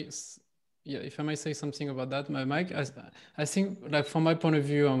 Hey. If I may say something about that, Mike, I think, like, from my point of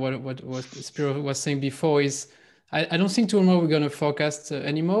view, and what Spyros was saying before is, I don't think tomorrow we're going to forecast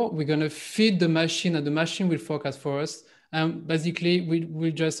anymore. We're going to feed the machine, and the machine will forecast for us. Basically,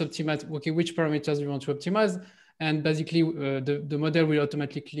 we just optimize, okay, which parameters we want to optimize. And basically, the model will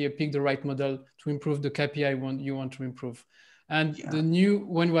automatically pick the right model to improve the KPI you want to improve. And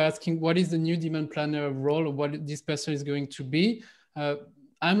when we're asking what is the new demand planner role, or what this person is going to be,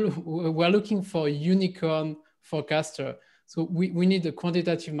 we're looking for a unicorn forecaster. So we need a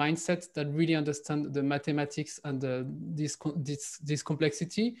quantitative mindset that really understands the mathematics and this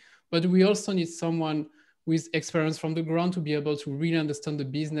complexity. But we also need someone with experience from the ground to be able to really understand the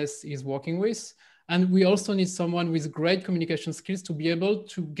business he's working with. And we also need someone with great communication skills to be able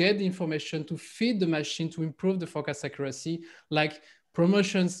to get the information, to feed the machine, to improve the forecast accuracy, like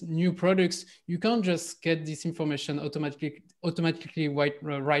promotions, new products. You can't just get this information automatically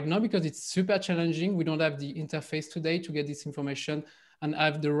right now, because it's super challenging. We don't have the interface today to get this information and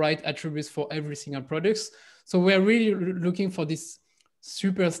have the right attributes for every single products. So we're really looking for this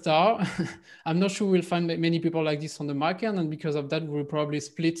superstar. I'm not sure we'll find many people like this on the market. And because of that, we'll probably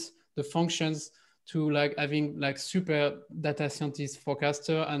split the functions to like having like super data scientist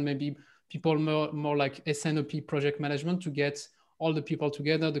forecaster, and maybe people more like SNOP project management, to get all the people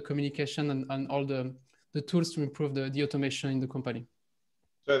together, the communication and all the tools to improve the automation in the company.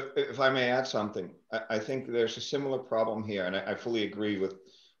 So if I may add something, I think there's a similar problem here, and I fully agree with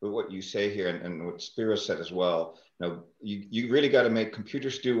what you say here, and what Spyros said as well. You really got to make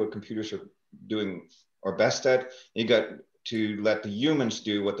computers do what computers are doing or best at. You got to let the humans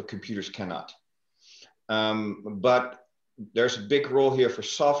do what the computers cannot. But there's a big role here for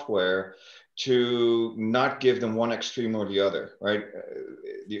software to not give them one extreme or the other, right?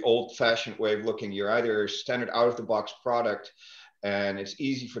 The old-fashioned way of looking, you're either a standard out-of-the-box product and it's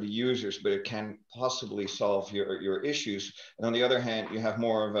easy for the users, but it can possibly solve your issues. And on the other hand, you have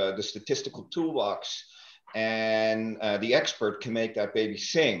more of the statistical toolbox, and the expert can make that baby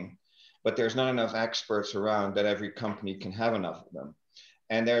sing, but there's not enough experts around that every company can have enough of them.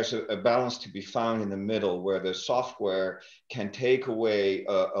 And there's a balance to be found in the middle, where the software can take away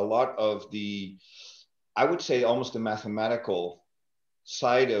a lot of the, I would say, almost the mathematical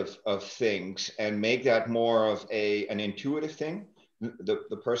side of things, and make that more of an intuitive thing.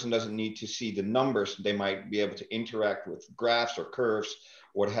 The person doesn't need to see the numbers. They might be able to interact with graphs or curves,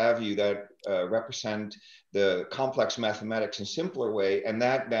 what have you, that represent the complex mathematics in a simpler way. And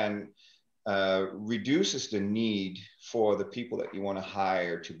that then reduces the need for the people that you want to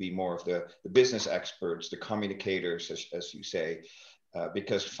hire to be more of the business experts, the communicators, as you say,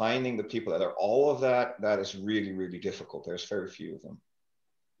 because finding the people that are all of that is really, really difficult. There's very few of them.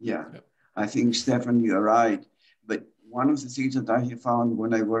 Yeah, I think, Stefan, you're right. But one of the things that I have found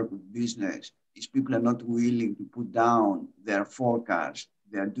when I work with business is people are not willing to put down their forecast.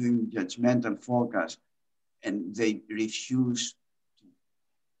 They are doing judgmental forecasts, and they refuse to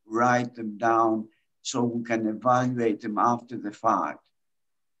write them down so we can evaluate them after the fact,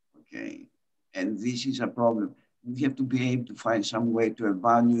 okay? And this is a problem. We have to be able to find some way to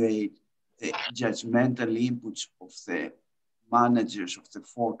evaluate the judgmental inputs of the managers, of the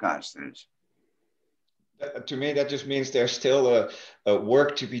forecasters. To me, that just means there's still a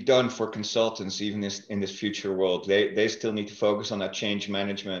work to be done for consultants, even in this future world. They still need to focus on that change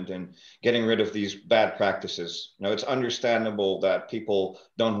management and getting rid of these bad practices. It's understandable that people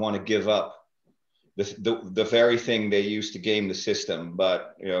don't want to give up the very thing they use to game the system.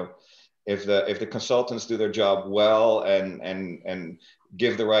 But if the consultants do their job well and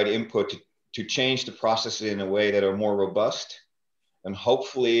give the right input to change the processes in a way that are more robust, and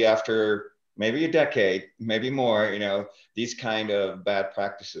hopefully after maybe a decade, maybe more, these kind of bad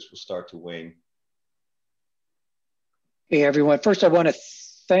practices will start to wane. Hey, everyone. First, I want to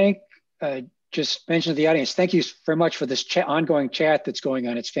thank, just mention to the audience, thank you very much for this ongoing chat that's going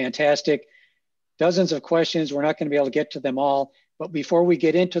on. It's fantastic. Dozens of questions. We're not going to be able to get to them all. But before we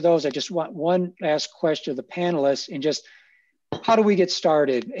get into those, I just want one last question of the panelists, and just how do we get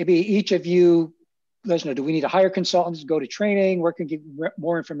started? Maybe each of you let us know, do we need to hire consultants, go to training? Where can we get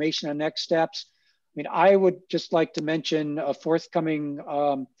more information on next steps? I mean, I would just like to mention a forthcoming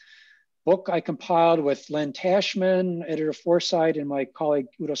book I compiled with Len Tashman, editor Foresight, and my colleague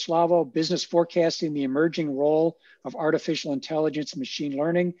Udo Slavo, Business Forecasting, the Emerging Role of Artificial Intelligence and Machine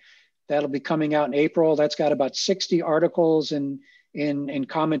Learning. That'll be coming out in April. That's got about 60 articles and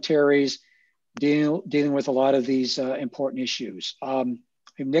commentaries dealing with a lot of these important issues.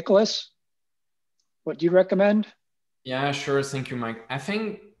 Nicholas, what do you recommend? Yeah, sure. Thank you, Mike. I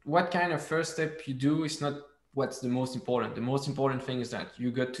think what kind of first step you do is not what's the most important. The most important thing is that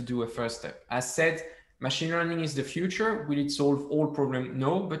you got to do a first step. As said, machine learning is the future. Will it solve all problems?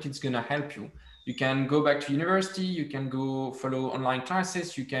 No, but it's going to help you. You can go back to university. You can go follow online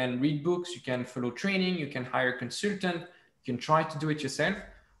classes. You can read books. You can follow training. You can hire a consultant. You can try to do it yourself.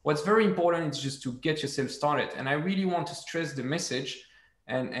 What's very important is just to get yourself started. And I really want to stress the message,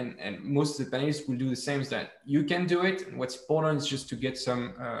 and most of the panelists will do the same, is that you can do it. And what's important is just to get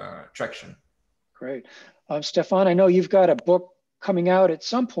some traction. Great. Stefan, I know you've got a book coming out at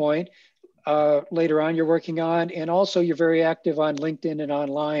some point later on you're working on, and also you're very active on LinkedIn and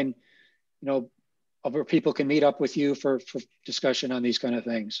online, you know, where people can meet up with you for discussion on these kind of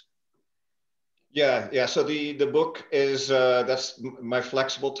things. Yeah. So the book is, that's my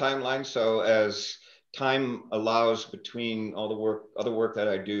flexible timeline. So as time allows between all the other work that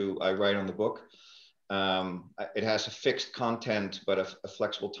I do, I write on the book. It has a fixed content, but a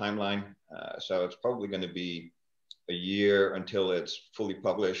flexible timeline. So it's probably going to be a year until it's fully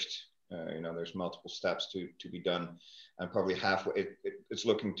published. You know, there's multiple steps to be done, and probably halfway. It's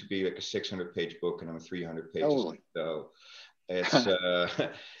looking to be like a 600-page book, and I'm 300 pages. Oh. So it's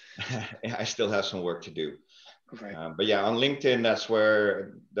I still have some work to do. Right. But yeah, on LinkedIn, that's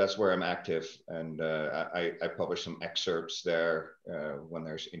where I'm active, and I publish some excerpts there when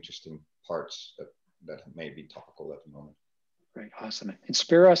there's interesting parts that may be topical at the moment. Great, awesome. And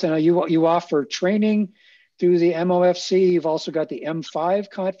Spyros, I know you offer training through the MOFC. You've also got the M5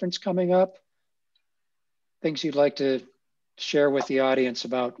 conference coming up. Things you'd like to share with the audience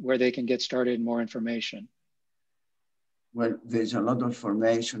about where they can get started and more information? Well, there's a lot of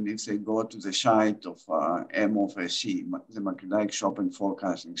information if they go to the site of MOFC, the Makridakis Open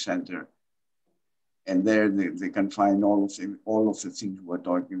Forecasting Center. And there they can find all of the things we're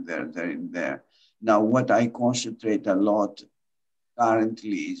talking there. Now, what I concentrate a lot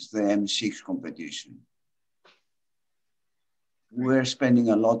currently is the M6 competition. We're spending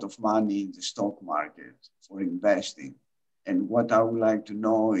a lot of money in the stock market for investing. And what I would like to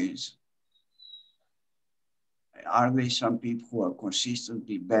know is, are there some people who are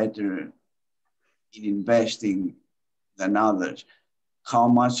consistently better in investing than others? How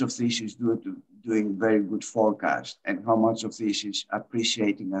much of this is due to doing very good forecast, and how much of this is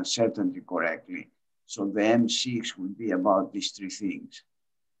appreciating uncertainty correctly? So the M6 will be about these three things.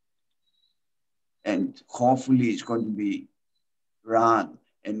 And hopefully it's going to be run,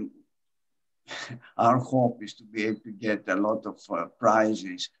 and our hope is to be able to get a lot of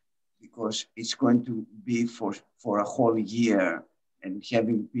prizes, because it's going to be for a whole year, and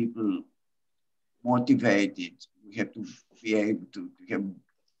having people motivated, we have to be able to have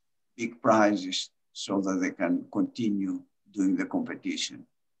big prizes so that they can continue doing the competition.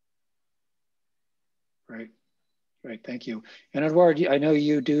 Great, thank you. And Edward, I know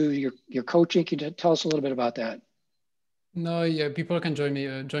you do your coaching. Can you tell us a little bit about that? No, yeah, people can join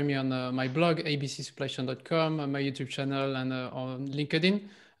me on my blog, abcsupplychain.com, my YouTube channel, and on LinkedIn.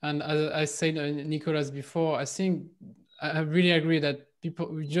 And as I said, Nicolas, before, I think I really agree that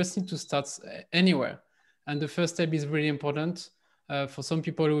we just need to start anywhere. And the first step is really important. For some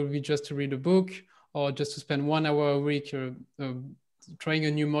people, it will be just to read a book, or just to spend 1 hour a week trying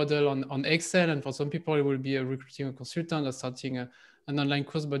a new model on Excel. And for some people, it will be recruiting a consultant or starting an online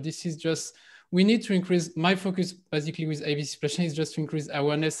course. But this is just, we need to increase, my focus basically with ABC supply chain is just to increase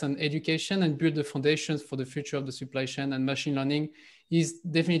awareness and education and build the foundations for the future of the supply chain. And machine learning is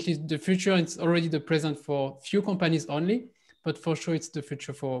definitely the future. It's already the present for few companies only, but for sure it's the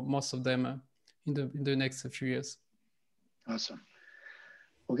future for most of them in the next few years. Awesome.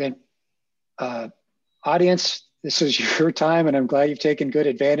 Okay, audience, this is your time, and I'm glad you've taken good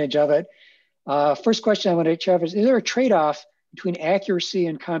advantage of it. First question I want to have is there a trade-off between accuracy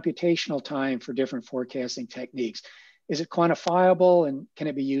and computational time for different forecasting techniques? Is it quantifiable, and can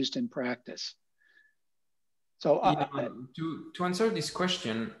it be used in practice? So to answer this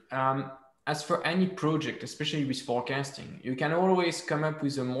question, as for any project, especially with forecasting, you can always come up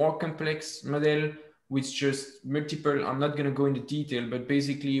with a more complex model with just multiple, I'm not going to go into detail, but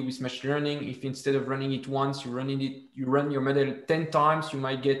basically with machine learning, if instead of running it once, you run your model 10 times, you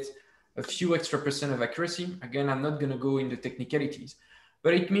might get a few extra % of accuracy. Again, I'm not going to go into technicalities,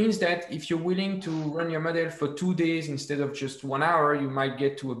 but it means that if you're willing to run your model for 2 days instead of just 1 hour, you might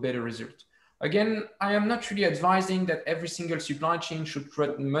get to a better result. Again, I am not really advising that every single supply chain should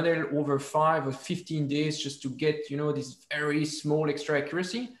run a model over 5 or 15 days just to get, you know, this very small extra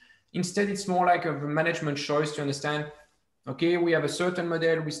accuracy. Instead, it's more like a management choice to understand, okay, we have a certain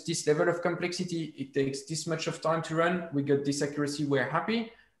model with this level of complexity. It takes this much of time to run. We got this accuracy, we're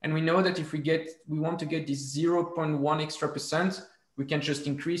happy. And we know that if we want to get this 0.1 extra %, we can just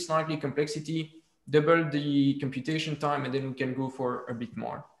increase slightly complexity, double the computation time, and then we can go for a bit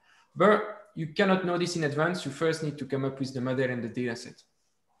more. But you cannot know this in advance. You first need to come up with the model and the data set.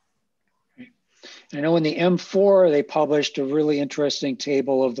 I know in the M4, they published a really interesting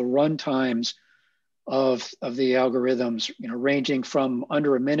table of the run times of the algorithms, you know, ranging from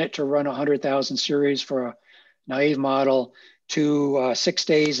under a minute to run 100,000 series for a naive model to 6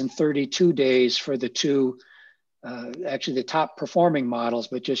 days and 32 days for the two, actually the top performing models,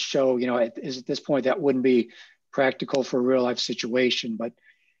 but just show, you know, at this point that wouldn't be practical for a real life situation, but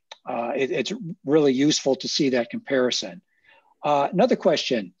it's really useful to see that comparison. Another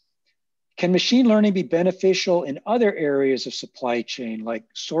question. Can machine learning be beneficial in other areas of supply chain, like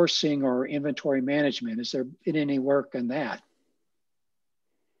sourcing or inventory management? Has there been any work on that?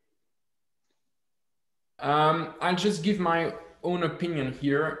 I'll just give my own opinion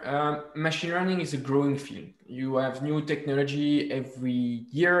here. Machine learning is a growing field. You have new technology every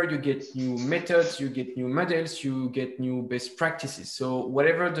year, you get new methods, you get new models, you get new best practices. So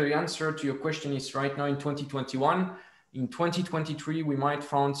whatever the answer to your question is right now in 2021, in 2023, we might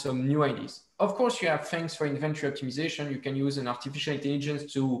find some new ideas. Of course, you have things for inventory optimization. You can use an artificial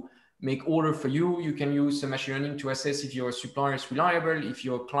intelligence to make order for you. You can use some machine learning to assess if your supplier is reliable, if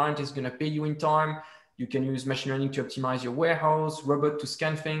your client is going to pay you in time. You can use machine learning to optimize your warehouse, robot to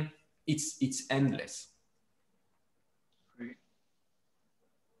scan things. It's endless. Great.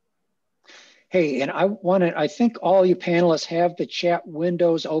 Hey, and I think all you panelists have the chat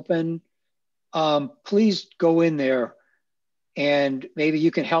windows open. Please go in there and maybe you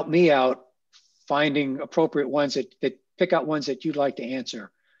can help me out finding appropriate ones that pick out ones that you'd like to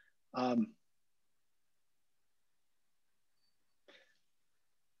answer.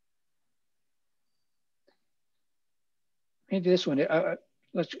 Maybe this one.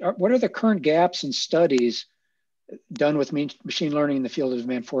 What are the current gaps in studies done with machine learning in the field of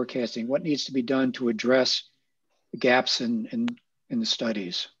demand forecasting? What needs to be done to address the gaps in the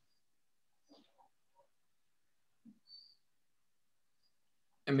studies?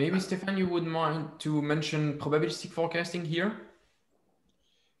 And maybe, Stefan, you would mind to mention probabilistic forecasting here?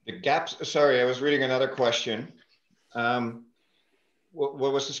 The gaps, sorry, I was reading another question. What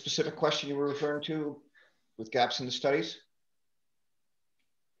was the specific question you were referring to with gaps in the studies?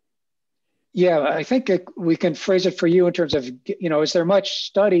 Yeah, I think we can phrase it for you in terms of, you know, is there much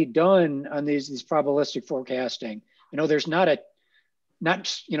study done on these probabilistic forecasting? You know, there's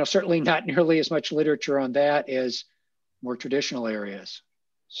certainly not nearly as much literature on that as more traditional areas.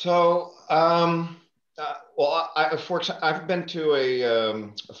 So, well, I've been to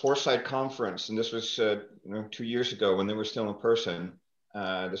a Foresight conference, and this was 2 years ago when they were still in person.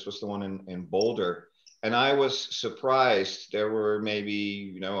 This was the one in Boulder. And I was surprised. There were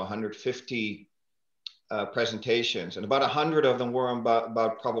maybe 150 presentations, and about 100 of them were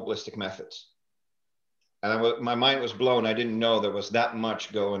about probabilistic methods. And my mind was blown. I didn't know there was that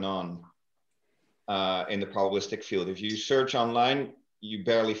much going on in the probabilistic field. If you search online, you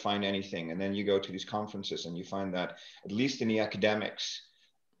barely find anything. And then you go to these conferences and you find that, at least in the academics,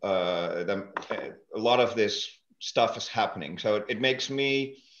 a lot of this stuff is happening. So it makes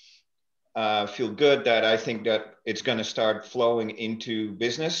me feel good that I think that it's going to start flowing into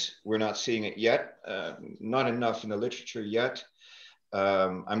business. We're not seeing it yet, not enough in the literature yet.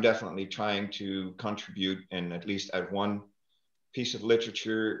 I'm definitely trying to contribute and at least add one piece of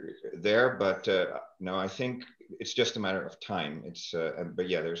literature there, but no, I think it's just a matter of time. But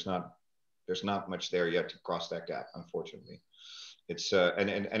yeah, there's not much there yet to cross that gap, unfortunately. It's and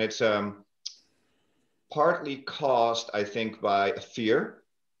it's partly caused, I think, by a fear,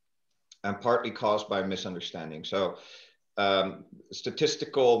 and partly caused by misunderstanding. So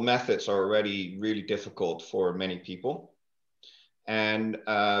statistical methods are already really difficult for many people, and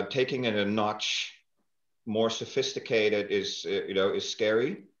taking it a notch more sophisticated is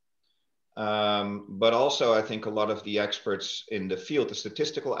scary. But also, I think a lot of the experts in the field, the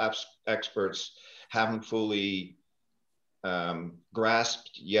statistical experts, haven't fully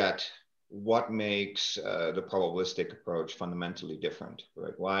grasped yet what makes the probabilistic approach fundamentally different,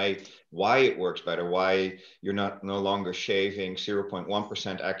 right? Why it works better, why you're no longer shaving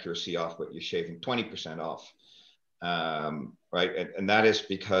 0.1% accuracy off, but you're shaving 20% off, right? And that is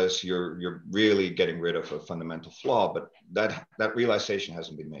because you're really getting rid of a fundamental flaw, but that realization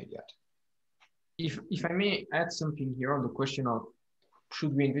hasn't been made yet. If I may add something here on the question of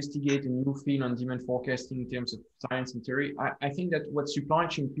should we investigate a new field on demand forecasting in terms of science and theory, I think that what supply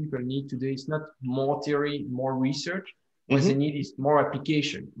chain people need today is not more theory, more research. What they need is more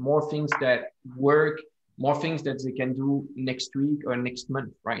application, more things that work, more things that they can do next week or next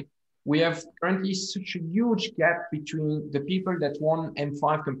month, right? We have currently such a huge gap between the people that won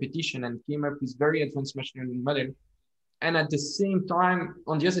M5 competition and came up with very advanced machine learning model, and at the same time,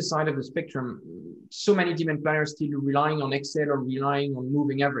 on the other side of the spectrum, so many demand planners still relying on Excel or relying on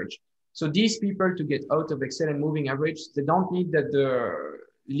moving average. So these people, to get out of Excel and moving average, they don't need that the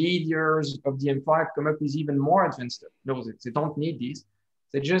leaders of the M5 come up with even more advanced stuff. No, they don't need this.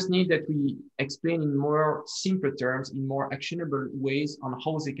 They just need that we explain in more simpler terms, in more actionable ways on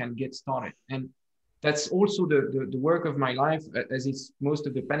how they can get started. And that's also the work of my life, as it's most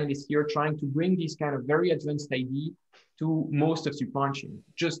of the panelists here, trying to bring this kind of very advanced idea to most of supply chain.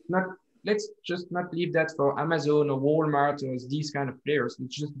 Let's just not leave that for Amazon or Walmart or these kind of players.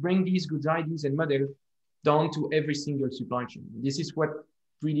 Let's just bring these good ideas and models down to every single supply chain. This is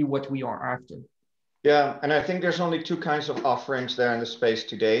really what we are after. Yeah, and I think there's only two kinds of offerings there in the space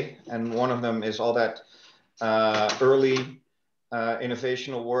today. And one of them is all that early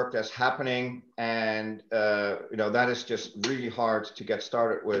innovational work that's happening. And that is just really hard to get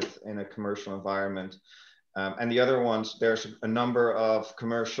started with in a commercial environment. And the other ones, there's a number of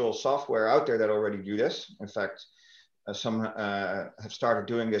commercial software out there that already do this. In fact, some have started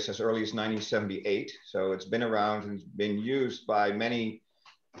doing this as early as 1978. So it's been around and been used by many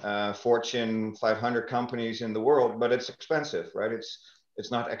Fortune 500 companies in the world, but it's expensive, right?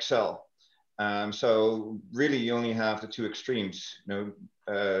 It's not Excel. So really you only have the two extremes,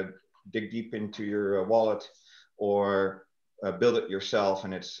 dig deep into your wallet or build it yourself,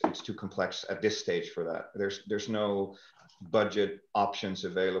 and it's too complex at this stage for that. There's no budget options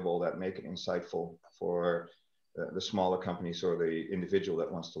available that make it insightful for the smaller companies or the individual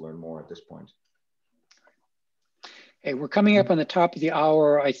that wants to learn more at this point. Hey, we're coming up on the top of the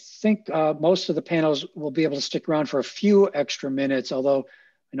hour. I think most of the panels will be able to stick around for a few extra minutes, although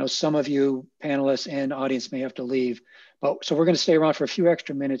I know some of you panelists and audience may have to leave. So we're going to stay around for a few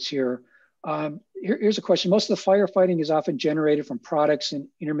extra minutes here. Here's a question. Most of the firefighting is often generated from products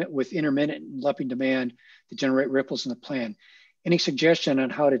with intermittent and lumping demand that generate ripples in the plan. Any suggestion on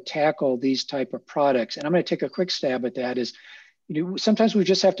how to tackle these type of products? And I'm going to take a quick stab at that. Sometimes we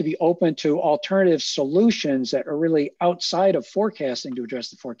just have to be open to alternative solutions that are really outside of forecasting to address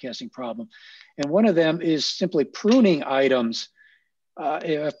the forecasting problem. And one of them is simply pruning items,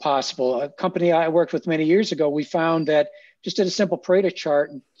 if possible. A company I worked with many years ago, we found that just did a simple Pareto chart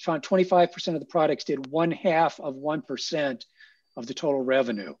and found 25% of the products did 0.5% of the total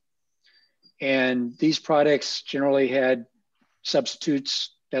revenue. And these products generally had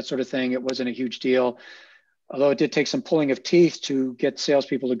substitutes, that sort of thing. It wasn't a huge deal. Although it did take some pulling of teeth to get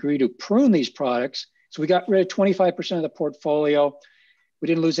salespeople to agree to prune these products. So we got rid of 25% of the portfolio. We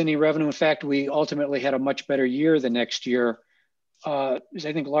didn't lose any revenue. In fact, we ultimately had a much better year the next year. I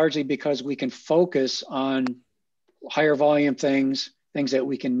think largely because we can focus on higher volume things that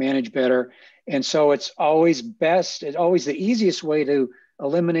we can manage better. And so it's always the easiest way to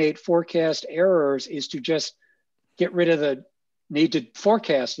eliminate forecast errors is to just get rid of the need to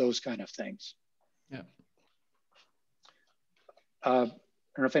forecast those kind of things. Yeah. I don't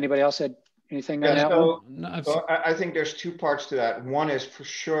know if anybody else had anything on that one. So I think there's two parts to that. One is for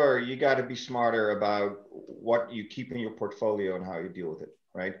sure, you got to be smarter about what you keep in your portfolio and how you deal with it,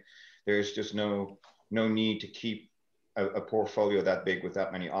 right? There's just no need to keep a portfolio that big with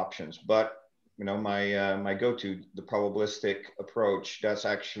that many options. But my go-to, the probabilistic approach, that's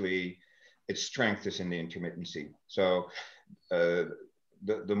actually, its strength is in the intermittency. So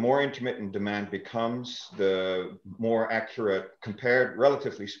the more intermittent demand becomes, the more accurate, compared,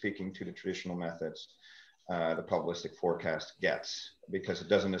 relatively speaking, to the traditional methods, the probabilistic forecast gets, because it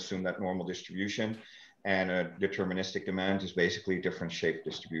doesn't assume that normal distribution, and a deterministic demand is basically a different shape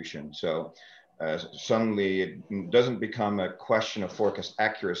distribution. So suddenly it doesn't become a question of forecast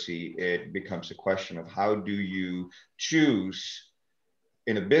accuracy, it becomes a question of how do you choose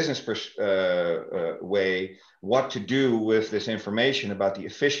in a business way what to do with this information about the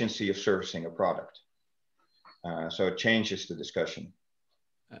efficiency of servicing a product. So it changes the discussion.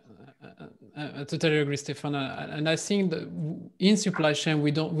 I totally agree, Stefan. And I think that in supply chain,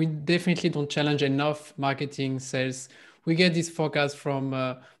 we definitely don't challenge enough marketing, sales. We get this forecast from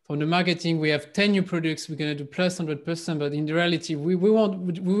the marketing. We have 10 new products. We're going to do plus 100%, but in reality, we will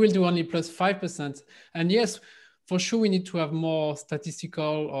do only plus 5%. And yes, for sure, we need to have more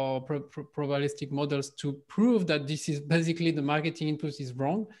statistical or probabilistic models to prove that this is basically the marketing input is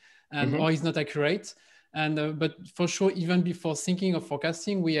wrong and or is not accurate. And but for sure, even before thinking of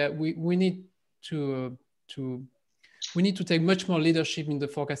forecasting, we need to take much more leadership in the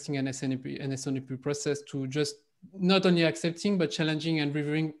forecasting and SNOP process to just not only accepting but challenging and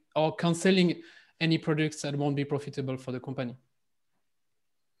reviewing or canceling any products that won't be profitable for the company.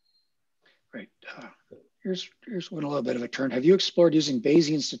 Great. Here's one a little bit of a turn. Have you explored using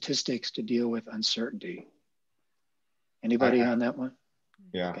Bayesian statistics to deal with uncertainty? Anybody on that one?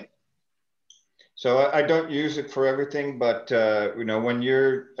 Yeah. Okay. So I don't use it for everything, but you know, when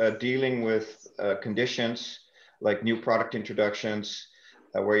you're dealing with conditions like new product introductions,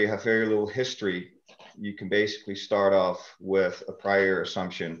 where you have very little history, you can basically start off with a prior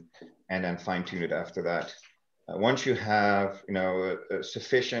assumption and then fine tune it after that. Once you have, you know, a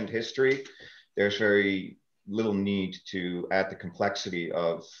sufficient history, there's very little need to add the complexity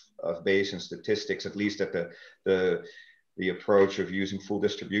of Bayesian statistics, at least at the approach of using full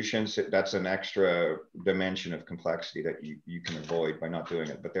distributions. That's an extra dimension of complexity that you can avoid by not doing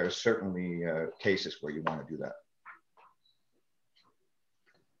it. But there are certainly cases where you want to do that.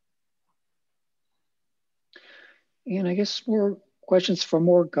 And I guess more questions for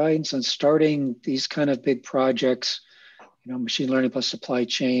more guidance on starting these kind of big projects, you know, machine learning plus supply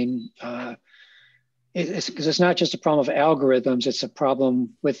chain. Because it's not just a problem of algorithms, it's a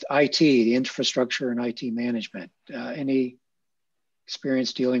problem with IT, the infrastructure and IT management. Any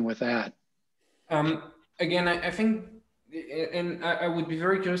experience dealing with that? Again, I think, and I would be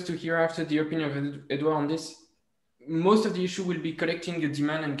very curious to hear after the opinion of Edouard on this. Most of the issue will be collecting the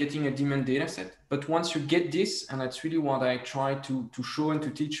demand and getting a demand data set. But once you get this, and that's really what I try to show and to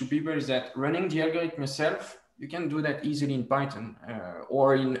teach to people, is that running the algorithm yourself, you can do that easily in Python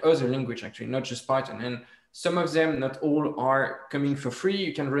or in other language, actually, not just Python. And some of them, not all, are coming for free.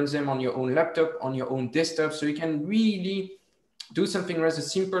 You can run them on your own laptop, on your own desktop. So you can really do something rather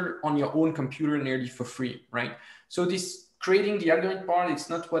simple on your own computer nearly for free, right? So this creating the algorithm part, it's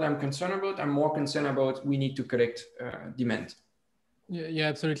not what I'm concerned about. I'm more concerned about we need to collect demand. Yeah,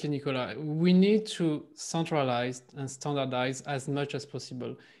 absolutely, Nicolas. We need to centralize and standardize as much as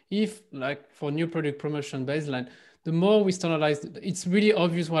possible. If, like for new product promotion baseline, the more we standardize, it's really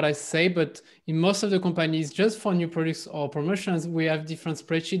obvious what I say, but in most of the companies, just for new products or promotions, we have different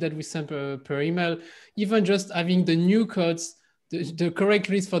spreadsheets that we send per email. Even just having the new codes, the correct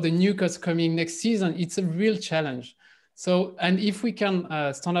list for the new codes coming next season, it's a real challenge. So, and if we can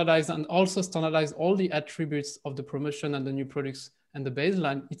standardize and also standardize all the attributes of the promotion and the new products and the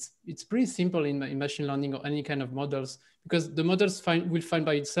baseline, it's pretty simple in machine learning or any kind of models, because the models will find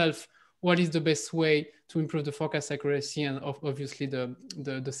by itself what is the best way to improve the forecast accuracy and obviously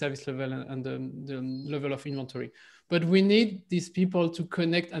the service level and the level of inventory. But we need these people to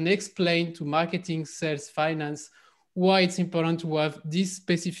connect and explain to marketing, sales, finance, why it's important to have this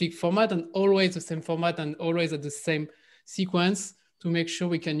specific format and always the same format and always at the same sequence to make sure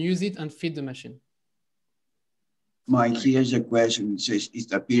we can use it and feed the machine. Mike, here's a question. It says,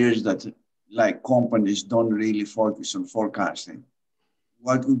 it appears that like companies don't really focus on forecasting.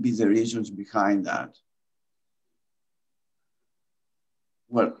 What would be the reasons behind that?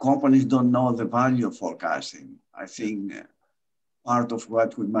 Well, companies don't know the value of forecasting. I think part of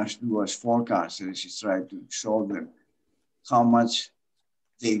what we must do as forecasters is try to show them how much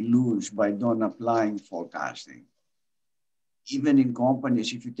they lose by not applying forecasting. Even in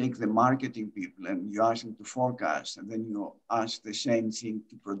companies, if you take the marketing people and you ask them to forecast, and then you ask the same thing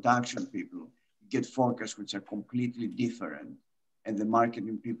to production people, you get forecasts which are completely different. And the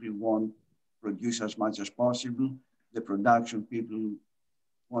marketing people want to produce as much as possible. The production people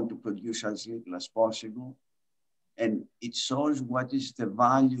want to produce as little as possible. And it shows what is the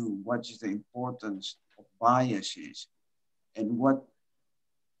value, what is the importance of biases, and what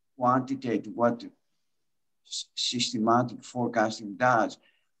quantitative, what systematic forecasting does.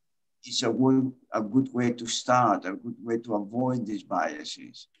 It's a good way to start, a good way to avoid these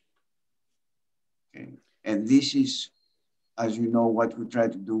biases. Okay. And this is, as you know, what we try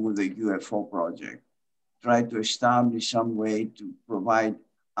to do with the UFO project. Try to establish some way to provide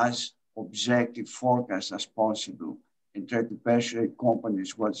as objective forecast as possible and try to persuade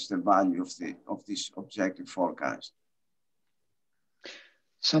companies what's the value of this objective forecast.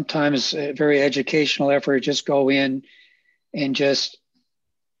 Sometimes a very educational effort, just go in and just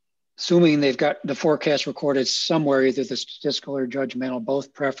assuming they've got the forecast recorded somewhere, either the statistical or judgmental,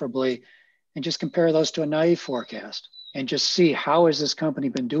 both preferably, and just compare those to a naive forecast and just see how has this company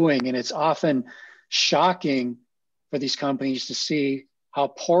been doing. And it's often shocking for these companies to see how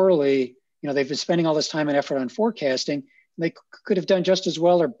poorly, they've been spending all this time and effort on forecasting. They could have done just as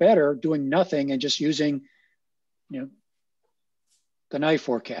well or better doing nothing and just using, the naive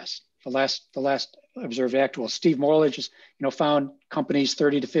forecast. The last observed actual. Steve Morley just, found companies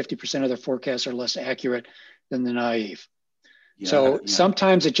 30 to 50% of their forecasts are less accurate than the naive.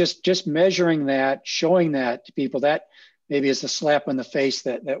 Sometimes it just measuring that, showing that to people, that maybe is the slap on the face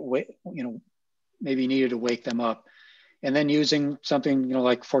that maybe needed to wake them up. And then using something,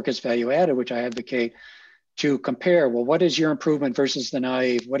 like forecast value added, which I advocate, to compare, well, what is your improvement versus the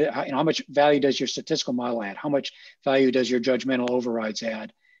naive? How much value does your statistical model add? How much value does your judgmental overrides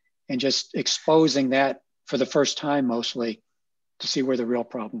add? And just exposing that for the first time, mostly, to see where the real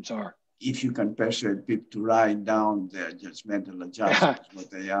problems are. If you can persuade people to write down their judgmental adjustments, what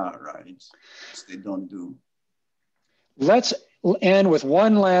they are, right? Which they don't do. Let's end with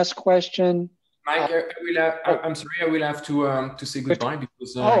one last question. Mike, I'm sorry, I will have to say goodbye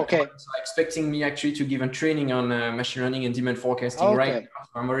because okay. clients are expecting me actually to give a training on machine learning and demand forecasting right now.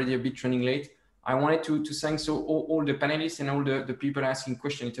 So I'm already a bit running late. I wanted to thank all the panelists and all the people asking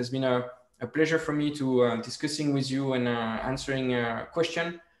questions. It has been a pleasure for me to discussing with you and answering a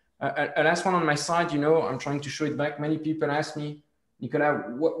question. A last one on my side, I'm trying to show it back. Many people ask me,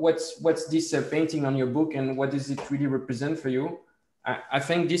 Nicolas, what's this painting on your book and what does it really represent for you? I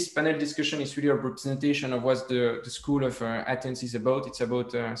think this panel discussion is really a representation of what the School of Athens is about. It's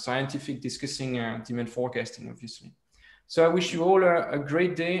about scientific discussing demand forecasting, obviously. So I wish you all a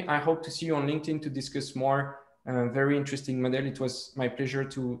great day. I hope to see you on LinkedIn to discuss more very interesting model. It was my pleasure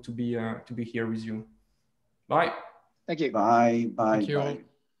to be here with you. Bye. Thank you. Bye. Thank you. Bye.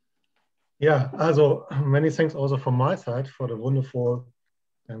 Yeah, also many thanks also from my side for the wonderful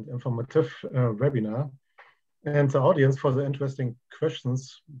and informative webinar, and the audience for the interesting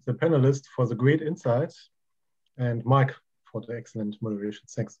questions, the panelists for the great insights, and Mike for the excellent moderation.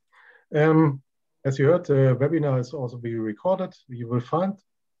 Thanks. As you heard, the webinar is also being recorded. You will find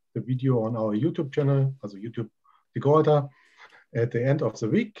the video on our YouTube channel, also YouTube de Gruyter, at the end of the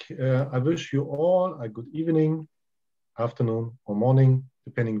week. I wish you all a good evening, afternoon, or morning,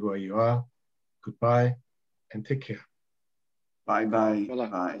 depending where you are. Goodbye and take care. Bye-bye.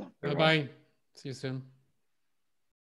 Bye-bye. Bye-bye. See you soon.